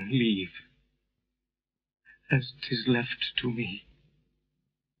mine leave, as 'tis left to me.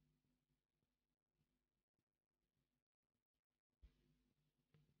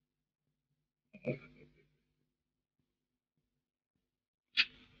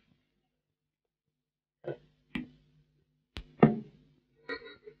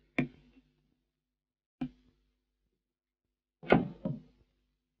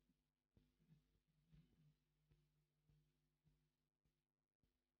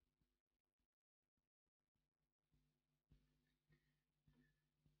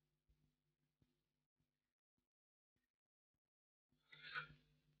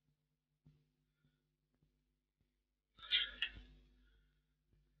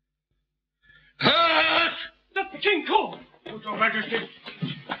 The Pettingell! Your Majesty.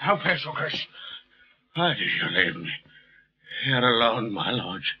 How fares your grace? Why did you leave me here alone, my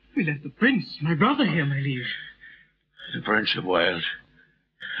lord? We left the prince, my brother here, my liege. The Prince of Wales.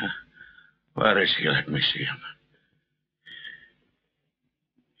 Where is he? Let me see him.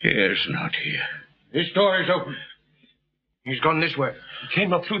 He is not here. His door is open. He's gone this way. He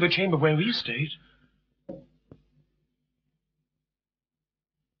came up through the chamber where we stayed.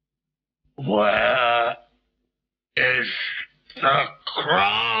 Where is the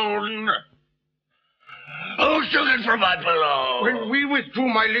crown? Who took it from my pillow? When we withdrew,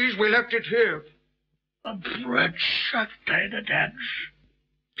 my liege, we left it here. A prince hath paid a dance.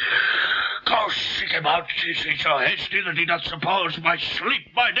 Go seek him out. Is he so hasty that he doth suppose my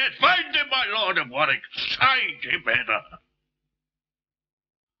sleep, my death? Find him, my lord of Warwick. Sight him hither.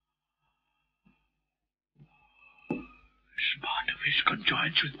 This part of his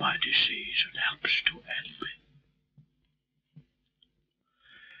conjoins with my disease and helps to end me.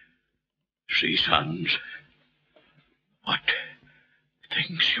 See, sons, what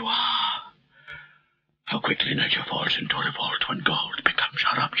things you are. How quickly nature falls into revolt when gold becomes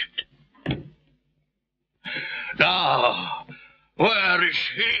her object. Now, where is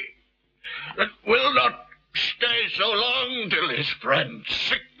he that will not stay so long till his friend's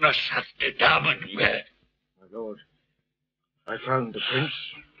sickness hath determined me? My lord, I found the prince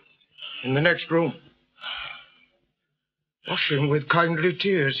in the next room, washing with kindly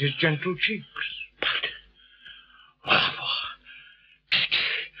tears his gentle cheeks. But wherefore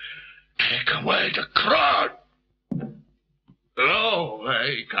take away the crown? Lo,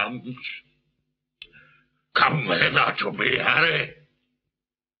 there he comes. Come hither to me, Harry.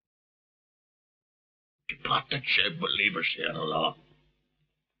 Depart the chamber, leave us here alone.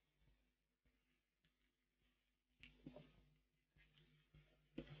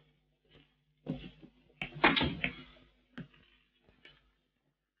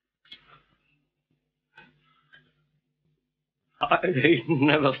 I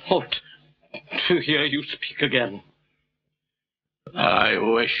never thought to hear you speak again. I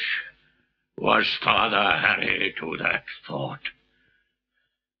wish was Father Harry to that thought.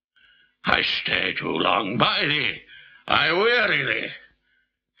 I stay too long by thee. I weary thee.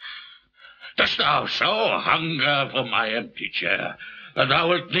 Dost thou so hunger for my empty chair that thou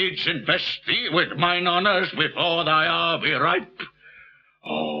wilt needs invest thee with mine honours before thy hour be ripe?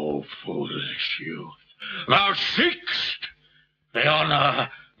 O foolish youth, thou seek'st the honour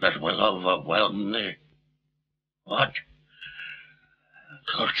that will overwhelm thee. What?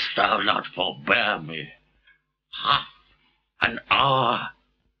 Couldst thou not forbear me half an hour?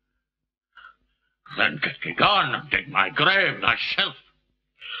 Then get thee gone and dig my grave thyself,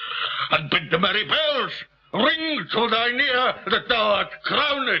 and bid the merry bells ring to thine ear that thou art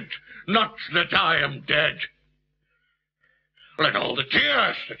crowned, not that I am dead. Let all the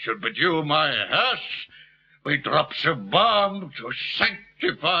tears that should bedew my hearse be drops of balm to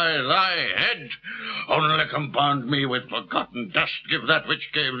sanctify thy head. Only compound me with forgotten dust, give that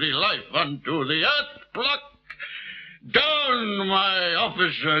which gave thee life unto the earth, pluck Down, my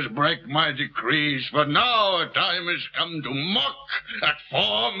officers, break my decrees, for now a time is come to mock at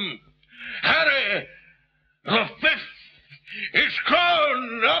form. Harry the Fifth is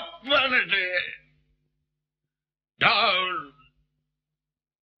crowned, up vanity. Down,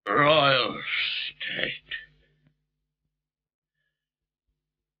 royal state.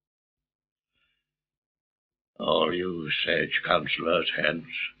 All you sage councillors hence,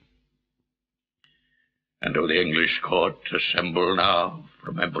 and to the English court assemble now,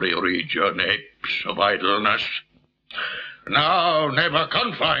 from every region apes of idleness. Now, neighbour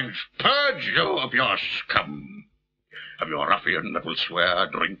confines, purge you of your scum, of your ruffian that will swear,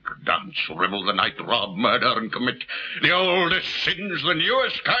 drink, dance, revel the night, rob, murder, and commit the oldest sins, the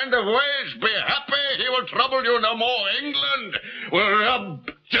newest kind of ways. Be happy, he will trouble you no more. England will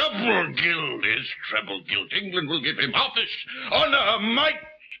rub double gild his treble guilt. England will give him office, honour, might.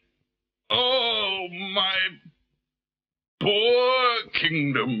 Oh, my poor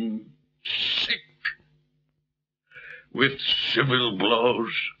kingdom, sick with civil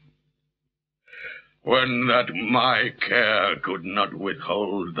blows, when that my care could not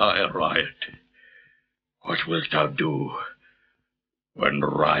withhold thy riot. What wilt thou do when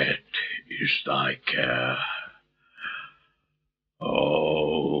riot is thy care?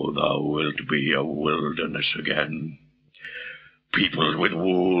 Oh, thou wilt be a wilderness again, peopled with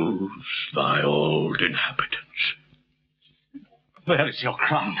wolves, thy old inhabitants. Where is your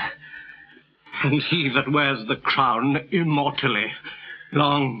crown? And he that wears the crown immortally,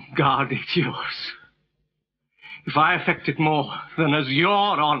 long guard it yours. If I affect it more than as your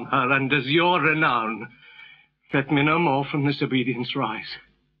honour and as your renown, let me no more from this obedience rise.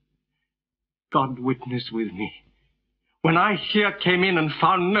 God witness with me, when I here came in and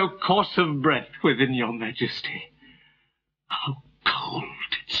found no course of breath within your majesty, how cold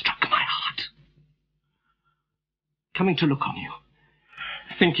it struck my heart. Coming to look on you,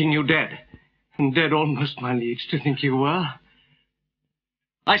 thinking you dead, and dead almost, my liege, to think you were,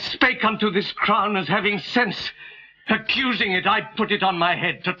 I spake unto this crown as having sense. Accusing it, I put it on my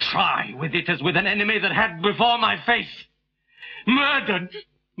head to try with it as with an enemy that had before my face murdered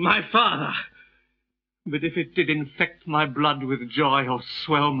my father. But if it did infect my blood with joy or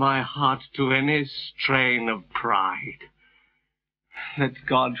swell my heart to any strain of pride, let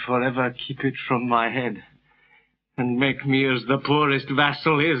God forever keep it from my head, and make me as the poorest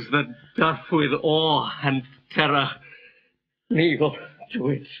vassal is that doth with awe and terror kneel to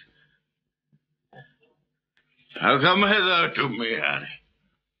it. Now come hither to me, Harry.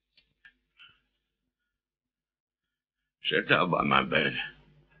 Sit thou by my bed,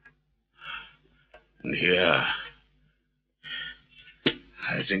 and here,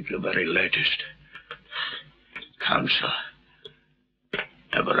 I think the very latest counsel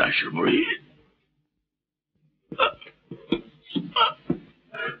ever I shall breathe.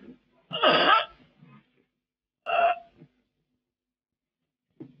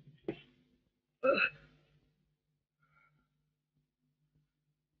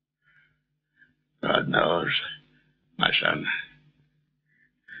 God knows, my son,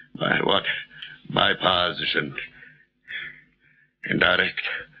 by what bypaths and indirect,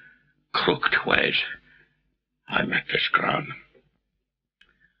 crooked ways I met this crown.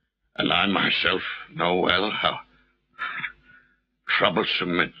 And I myself know well how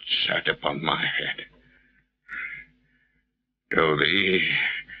troublesome it sat upon my head. To thee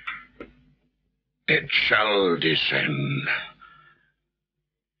it shall descend,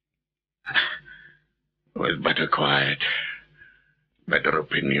 with better quiet, better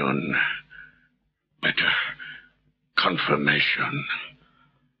opinion, better confirmation.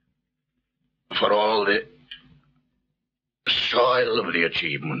 For all the soil of the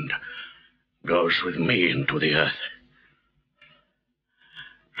achievement goes with me into the earth.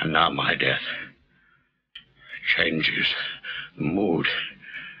 And now my death changes the mood.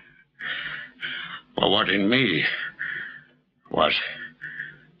 For what in me was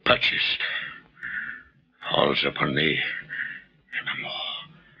purchased falls upon thee in a more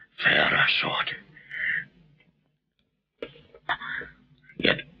fairer sort.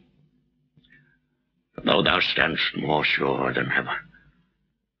 Yet, though thou standst more sure than ever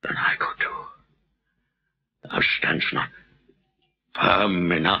than I could do, thou standst not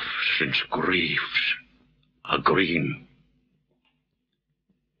firm enough, since griefs are green.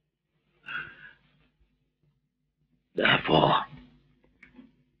 Therefore,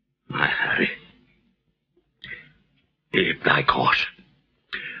 my Harry, leave thy course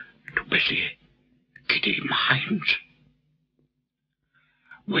to busy giddy minds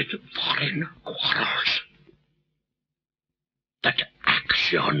with foreign quarrels, that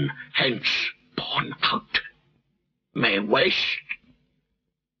action hence born out may waste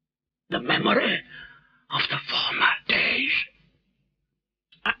the memory of the former days.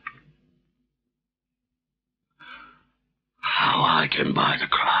 How I came by the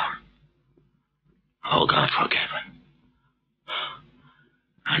crown, oh God forgive me,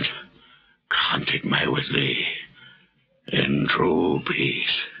 and grant it may with thee in true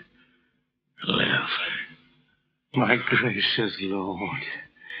peace live. My gracious lord,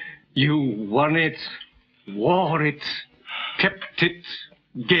 you won it, wore it, kept it,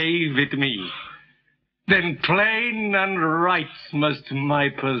 gave it me. Then plain and right must my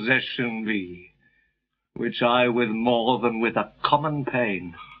possession be, which I with more than with a common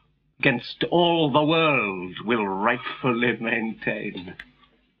pain, 'gainst all the world will rightfully maintain.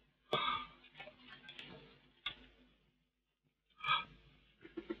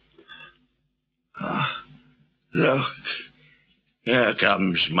 Look, here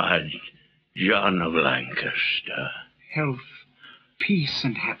comes my John of Lancaster. Health, peace,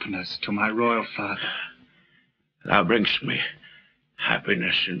 and happiness to my royal father. Thou bringst me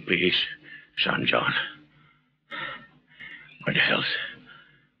happiness and peace, son John. But health,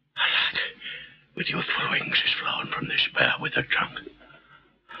 alack, with youthful wings is flown from this bear withered trunk.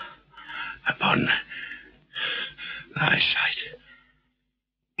 Upon thy sight,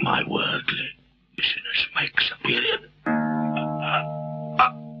 my worldly business makes a period.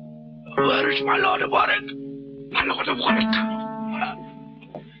 Where is my Lord of Warwick? My Lord of Warwick.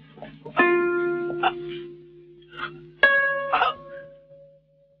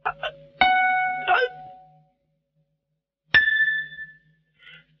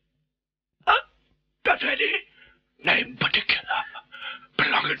 Does any name particular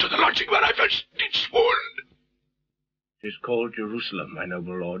belonging to the lodging where I first did swoon? 'Tis called Jerusalem, my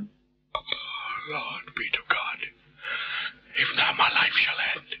noble lord. Lord be to God, if now my life shall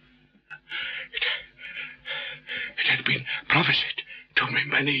end. It had been prophesied to me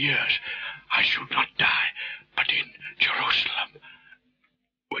many years I should not die, but in Jerusalem,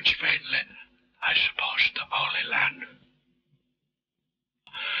 which vainly I supposed the Holy Land.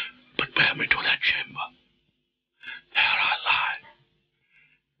 But bear me to that chamber. There I lie.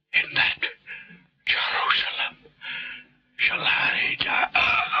 In that Jerusalem shall Harry die.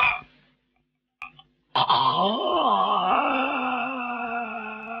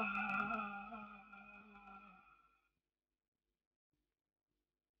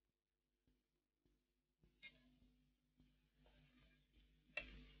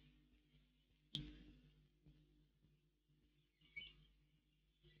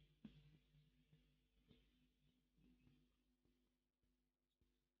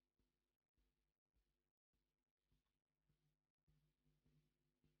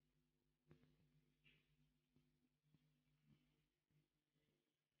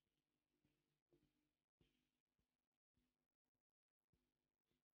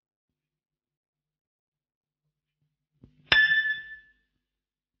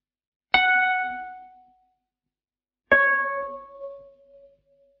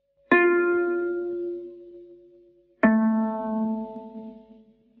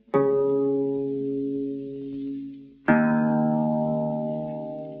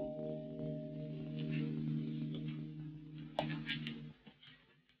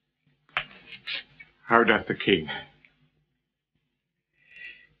 How doth the king?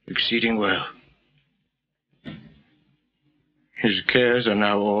 Exceeding well. His cares are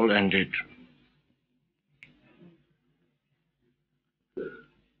now all ended.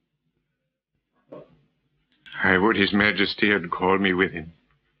 I would his majesty had called me with him.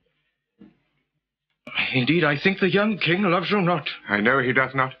 Indeed, I think the young king loves you not. I know he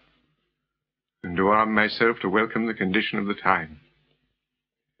doth not, and do arm myself to welcome the condition of the time.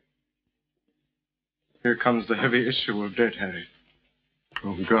 Here comes the heavy issue of debt, Harry.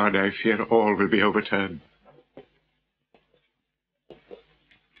 Oh, God, I fear all will be overturned.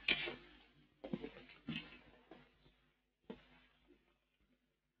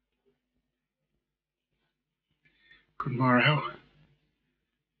 Good morrow.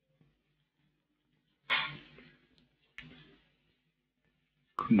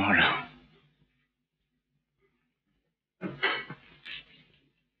 Good morrow.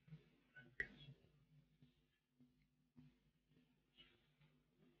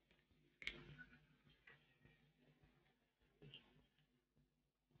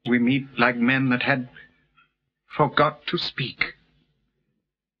 We meet like men that had forgot to speak.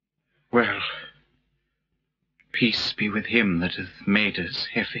 Well, peace be with him that hath made us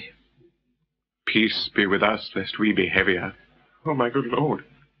heavy. Peace be with us, lest we be heavier. Oh, my good lord,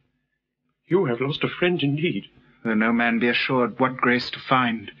 you have lost a friend indeed. Though no man be assured what grace to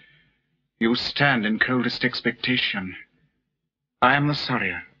find You stand in coldest expectation. I am the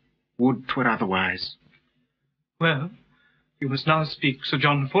sorrier. Would 'twere otherwise. Well, you must now speak Sir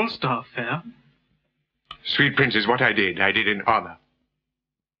John Falstaff fair. Sweet prince, is what I did in honor,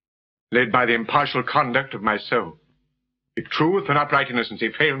 led by the impartial conduct of my soul. If truth and upright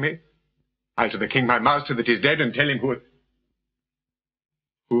innocency fail me, I'll to the king my master that is dead and tell him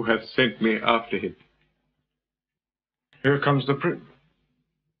who hath sent me after him. Here comes the prince.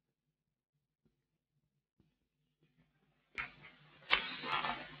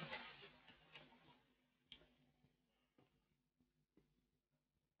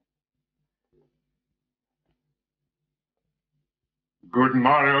 Good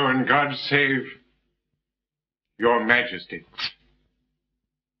morrow, and God save your majesty.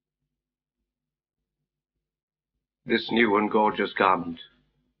 This new and gorgeous garment,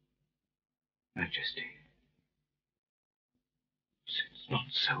 Majesty, sits not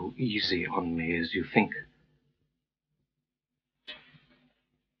so easy on me as you think.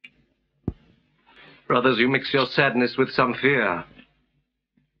 Brothers, you mix your sadness with some fear.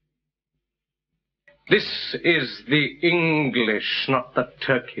 This is the English, not the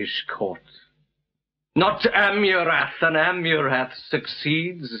Turkish court. Not Amurath, and Amurath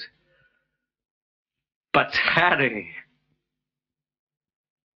succeeds, but Harry.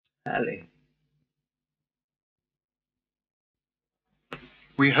 Harry.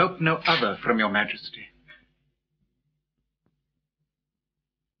 We hope no other from your majesty.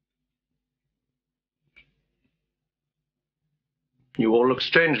 You all look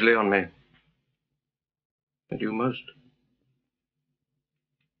strangely on me. And you most.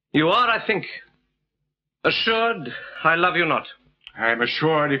 You are, I think, assured I love you not. I am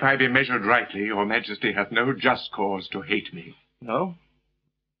assured if I be measured rightly, your majesty hath no just cause to hate me. No?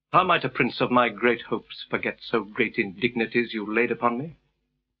 How might a prince of my great hopes forget so great indignities you laid upon me?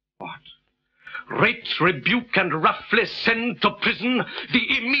 What? Rate, rebuke, and roughly send to prison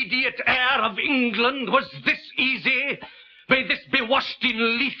the immediate heir of England? Was this easy? May this be washed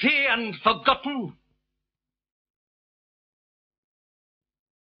in Lethe and forgotten?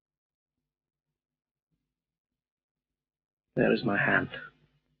 There is my hand.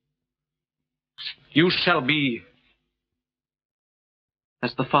 You shall be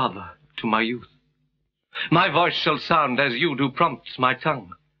as the father to my youth. My voice shall sound as you do prompt my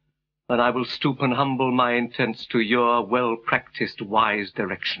tongue. Then I will stoop and humble my intents to your well-practiced wise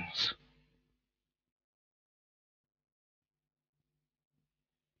directions.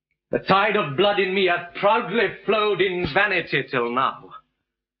 The tide of blood in me hath proudly flowed in vanity till now.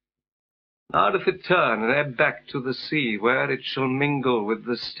 Now doth it turn and ebb back to the sea, where it shall mingle with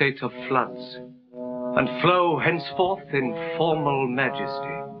the state of floods, and flow henceforth in formal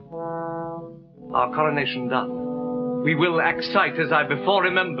majesty. Our coronation done, we will excite, as I before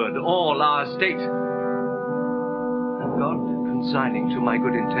remembered, all our state. And God, consigning to my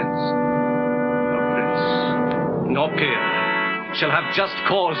good intents, no prince, nor peer, shall have just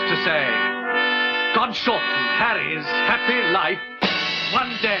cause to say, God shorten Harry's happy life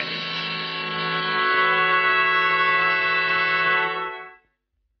one day.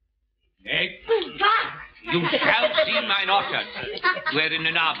 You shall see mine orchard, where in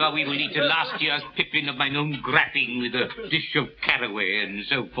an arbour we will eat a last year's pippin of mine own grapping with a dish of caraway and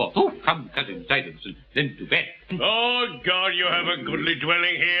so forth. Oh, come, cousin Silence, and then to bed. Oh, God, you have a goodly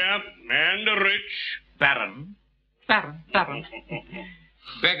dwelling here, and a rich. Baron.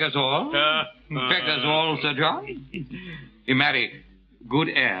 Beggars all? Beggars all, Sir John? You marry good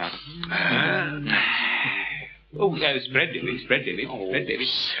air. Oh, spread, Davy. Spread, Davy. Oh,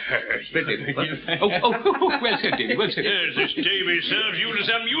 well said, Davy, well said. Yes, this Davy serves you to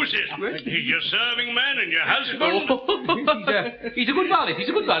some uses. He's your serving man and your husband. He's a good varlet,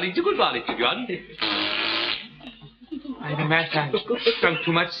 Sir John. Why, the master drunk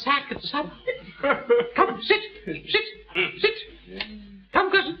too much sack at the supper. Come, sit. Come,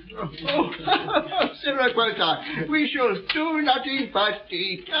 cousin. Sir Aquilta, we shall do nothing but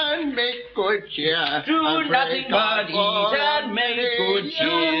eat and make good cheer. Do nothing but eat and make good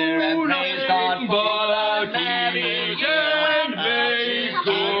cheer, and praise God for our eating and make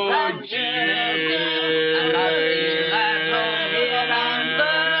good cheer.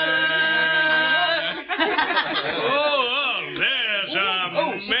 Oh, there's a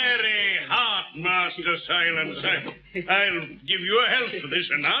merry heart, Master Master Silence. I'll give you a health for this,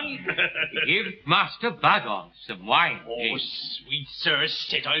 anon. Give Master Bardolph some wine. Oh, sweet sir,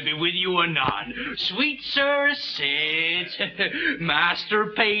 sit, I'll be with you anon. Sweet sir, sit. Master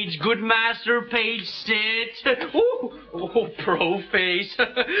Page, good Master Page, sit. Oh, pro-face.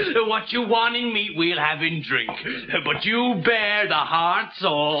 What you want in meat, we'll have in drink. But you bear the heart's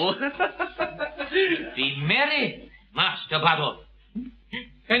all. Be merry, Master Bardolph.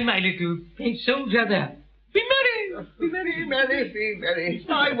 And my little page soldier there. Be merry. Be merry, merry, be merry.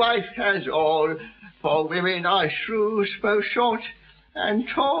 My wife has all. For women are shrews, both short and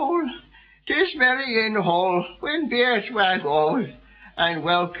tall. 'Tis merry in hall when beers wag all. And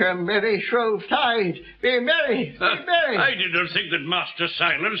welcome merry Shrovetide. Be merry, be merry. I did not think that Master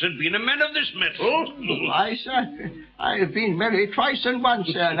Silence had been a man of this metal. Why, sir, I have been merry twice and once,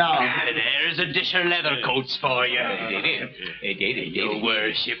 sir, now. There's a dish of leather coats for you. Your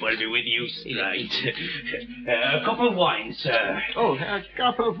worship will be with you tonight. A cup of wine, sir. Oh, a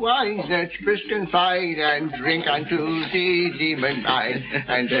cup of wine that's brisk and fine, and drink unto the demon mine,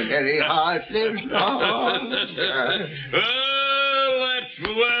 and the merry heart lives long.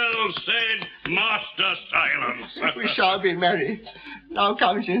 Well said, Master Silence. We shall be merry. Now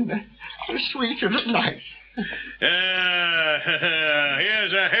comes in the sweet of the night.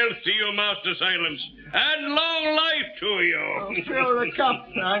 Here's a health to you, Master Silence, and long life to you. Oh, fill the cup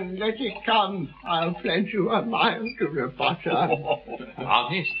and let it come. I'll pledge you a mile to the bottom.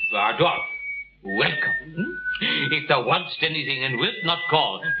 Honest Bardolph, welcome. If thou want'st anything and wilt not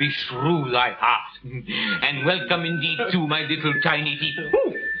call, beshrew thy heart. And welcome indeed to my little tiny teeth.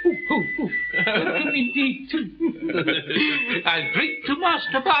 Welcome indeed too. I'll drink to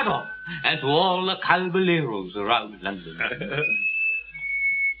Master Bardolph and to all the caballeros around London.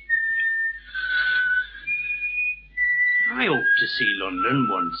 I hope to see London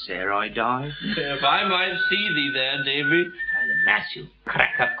once ere I die. If I might see thee there, Davy. I'll mass you,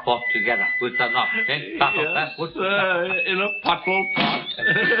 crack a quart together with the knot. Yes, in a pottle pot.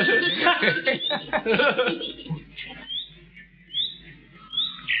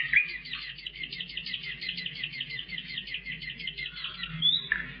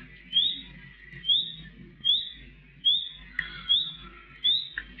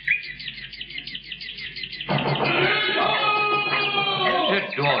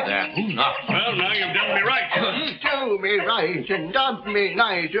 Door there. Who knocked? Well, now you've done me right. Do me right and dub me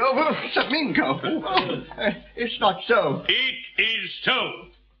night. Oh, Samingo. It's not so. It is so.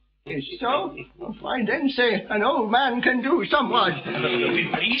 Is so? Why then say an old man can do somewhat.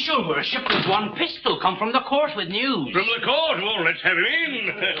 Please, your worship, there's one pistol come from the court with news. From the court? Well, let's have him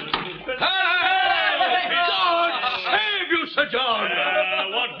in. God save you, Sir John.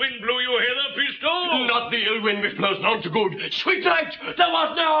 What wind blew you hither, pistol? Not the ill wind which blows none to good. Sweet knight, thou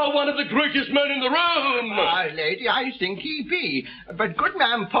art now one of the greatest men in the realm. My lady, I think he be. But good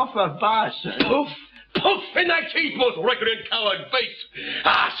man Puff of Barson. Puff? Puff in thy teeth, most recreant coward base!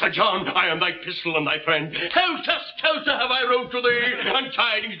 Ah, Sir John, I am thy pistol and thy friend. Closer have I rode to thee, and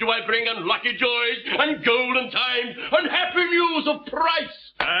tidings do I bring, and lucky joys, and golden times, and happy news of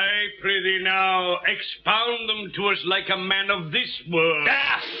price. I prithee now, expound them to us like a man of this world.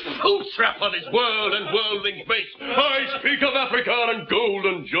 Ah, foolstrap of this world and worldling base. I speak of Africa and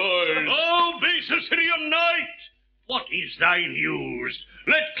golden joys. Oh, base Assyrian knight! What is thy news?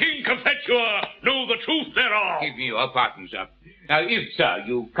 Let King Cophetua know the truth thereof. Give me your pardon, sir. Now, if, sir,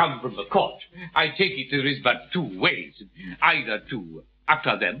 you come from the court, I take it there is but two ways. Either to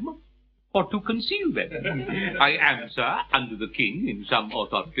utter them, or to conceal them. I am, sir, under the king in some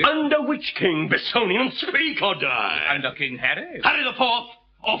authority. Under which king, Bessonian, speak or die? Under King Harry. Harry the Fourth,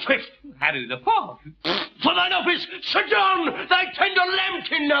 or Fifth? Harry the Fourth. For thine office, Sir John, thy tender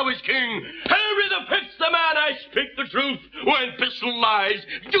lambkin now is king. Harry the Fifth's the man, I speak the truth. When pistol lies,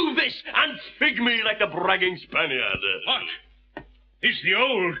 do this and fig me like a bragging Spaniard. What? Is the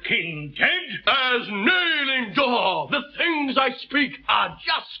old king dead? As nailing door, the things I speak are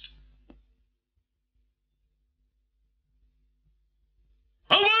just.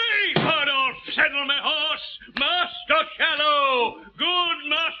 Away, Bardolph! Saddle my horse! Master Shallow! Good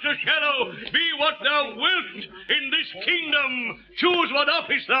Master Shallow! Be what thou wilt in this kingdom! Choose what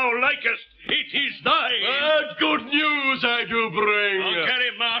office thou likest! It is thine! Good news I do bring! Oh,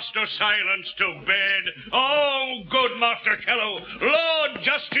 carry Master Silence to bed! Oh, good Master Shallow! Lord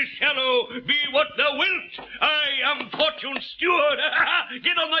Justice Shallow! Be what thou wilt! I am Fortune's steward!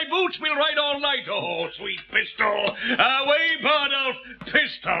 Get on thy boots, we'll ride all night! Oh, sweet pistol! Away, Bardolph!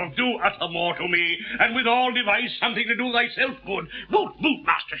 Pistol, do utter more to me, and withal devise something to do thyself good. Boot,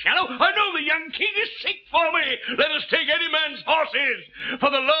 Master Shallow! I know the young king is sick for me! Let us take any man's horses! For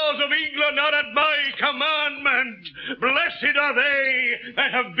the laws of England not at my commandment. Blessed are they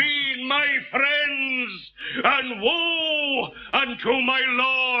that have been my friends, and woe unto my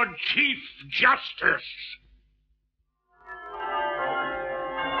Lord Chief Justice.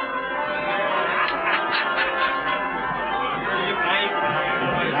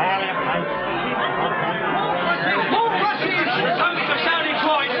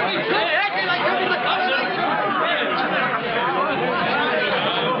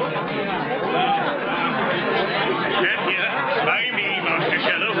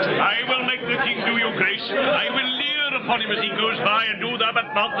 I will make the king do you grace. I will leer upon him as he goes by, and do thou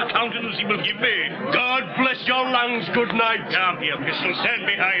but mark the countenance he will give me. God bless your lungs, good night. Come here, pistol, stand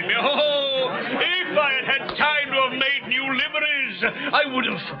behind me. Oh, if I had had time to have made new liveries, I would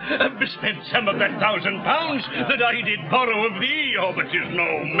have bespent some of that £1,000 that I did borrow of thee. Oh, but 'tis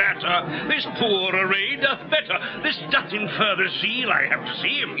no matter. This poor array doth better. This doth infer the zeal I have to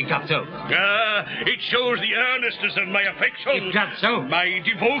see him. It doth so. It shows the earnestness of my affection. It doth so. My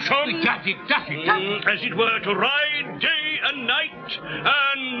devotion. It doth. As it were to ride day and night,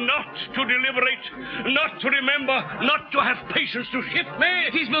 and not to deliberate, not to remember, not to have patience to shift me.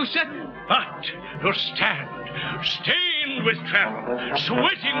 It is most certain. But to stand, stained with travel,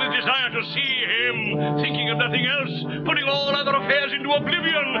 sweating the desire to see him, thinking of nothing else, putting all other affairs into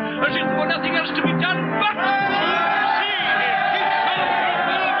oblivion, as if there were nothing else to be done but to see him.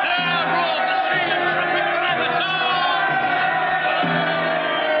 There roared the stream of trumpet trumpets.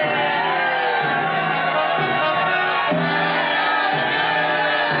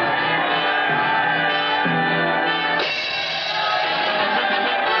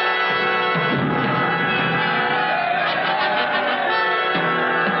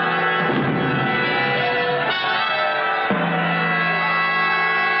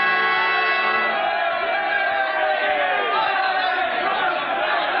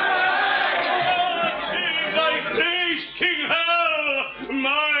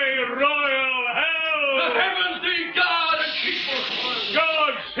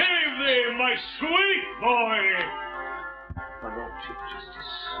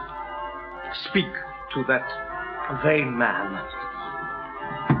 Speak to that vain man.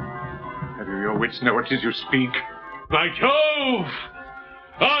 Have you your wits know what 'tis you speak? By Jove!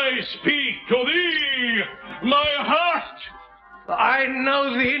 I speak to thee, my heart! I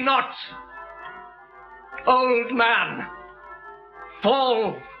know thee not. Old man,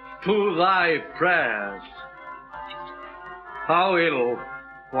 fall to thy prayers. How ill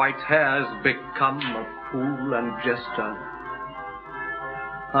white hairs become a fool and jester.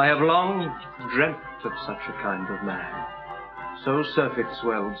 I have long dreamt of such a kind of man, so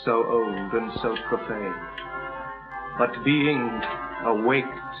surfeit-swelled, so old and so profane. But being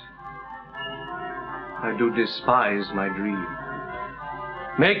awaked, I do despise my dream.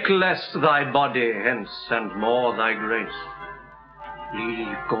 Make less thy body hence, and more thy grace.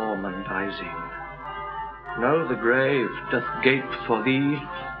 Leave gormandizing. Know the grave doth gape for thee,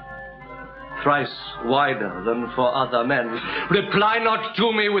 thrice wider than for other men. Reply not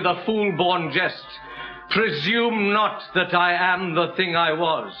to me with a fool-born jest. Presume not that I am the thing I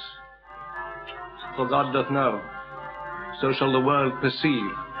was. For God doth know, so shall the world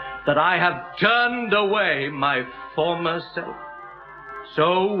perceive, that I have turned away my former self.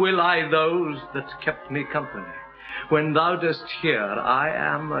 So will I those that kept me company. When thou dost hear, I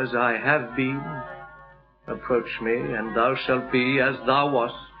am as I have been. Approach me, and thou shalt be as thou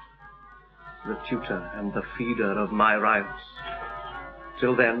wast, the tutor and the feeder of my rights.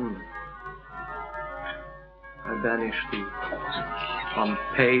 Till then, I banish thee on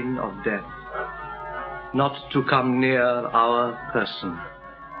pain of death, not to come near our person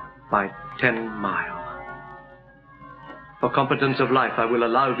by 10 miles. For competence of life I will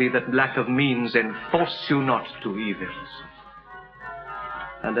allow thee that lack of means enforce you not to evils.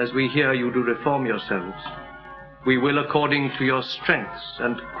 And as we hear you do reform yourselves, we will, according to your strengths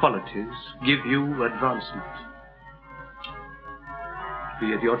and qualities, give you advancement.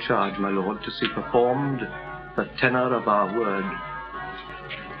 Be it your charge, my lord, to see performed the tenor of our word.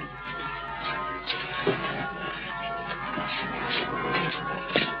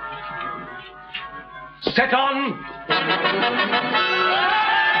 Set on!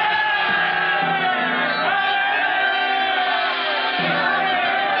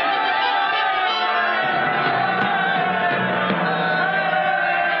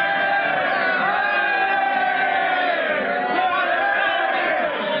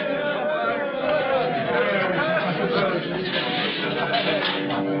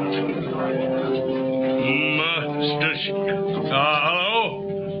 Hello?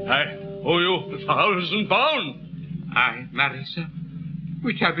 I owe you £1,000. Aye, marry, sir.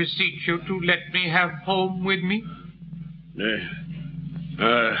 which I beseech you to let me have home with me. Nay,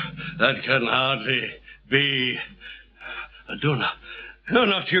 that can hardly be. Do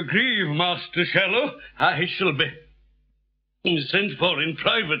not you grieve, Master Shallow. I shall be sent for in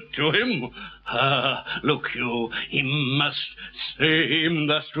private to him. Look you, he must say him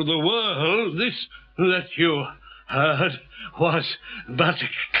thus to the world, this that you heard was but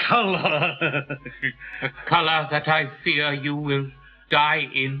colour. A colour that I fear you will die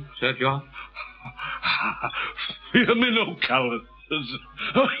in, Sir John. Fear me no colours.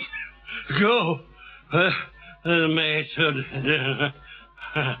 Go, Maiden,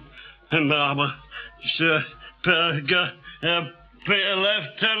 Barber, Sir Perga,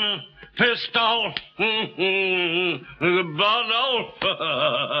 Lieutenant Pistol, the bottle.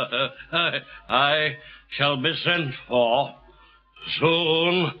 I shall be sent for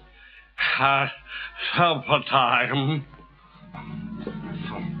soon at supper time.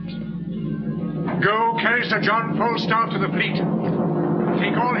 Go, carry Sir John Falstaff to the fleet.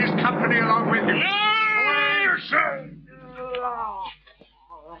 Take all his company along with you. No, sir.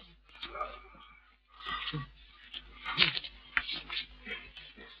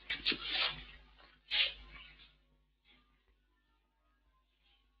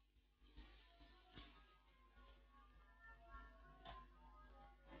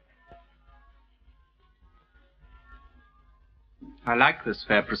 I like this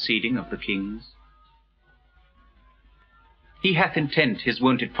fair proceeding of the king's. He hath intent his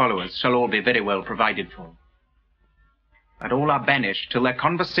wounded followers shall all be very well provided for. But all are banished till their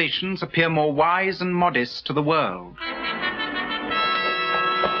conversations appear more wise and modest to the world.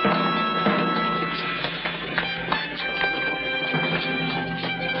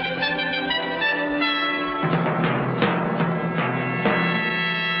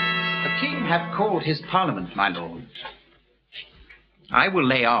 The king hath called his parliament, my lord. I will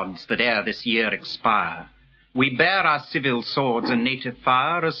lay odds that ere this year expire, we bear our civil swords and native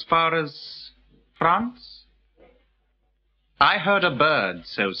fire as far as France. I heard a bird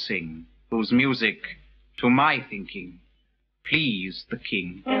so sing, whose music, to my thinking, pleased the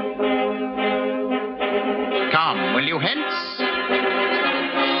king. Come, will you hence?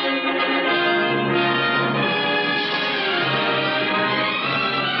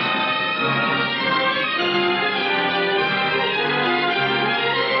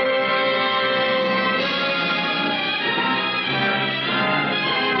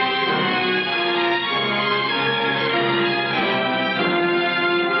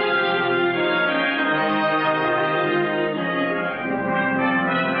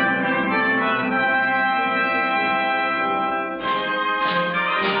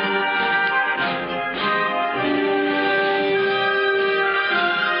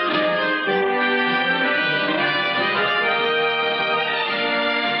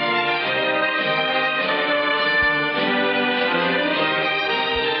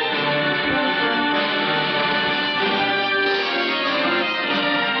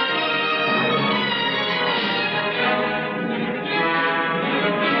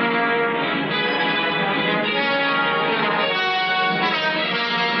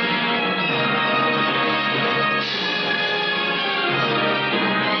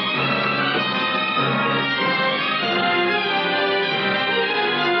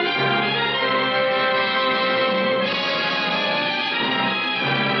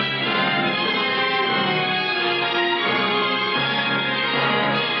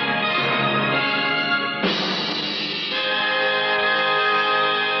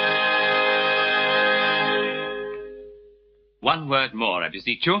 One word more, I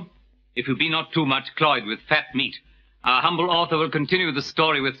beseech you. If you be not too much cloyed with fat meat, our humble author will continue the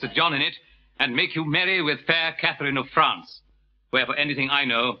story with Sir John in it, and make you merry with fair Catherine of France, where for anything I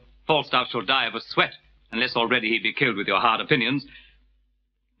know, Falstaff shall die of a sweat, unless already he be killed with your hard opinions.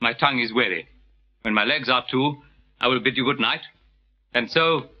 My tongue is weary. When my legs are too, I will bid you good night, and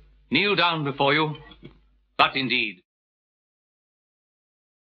so kneel down before you, but indeed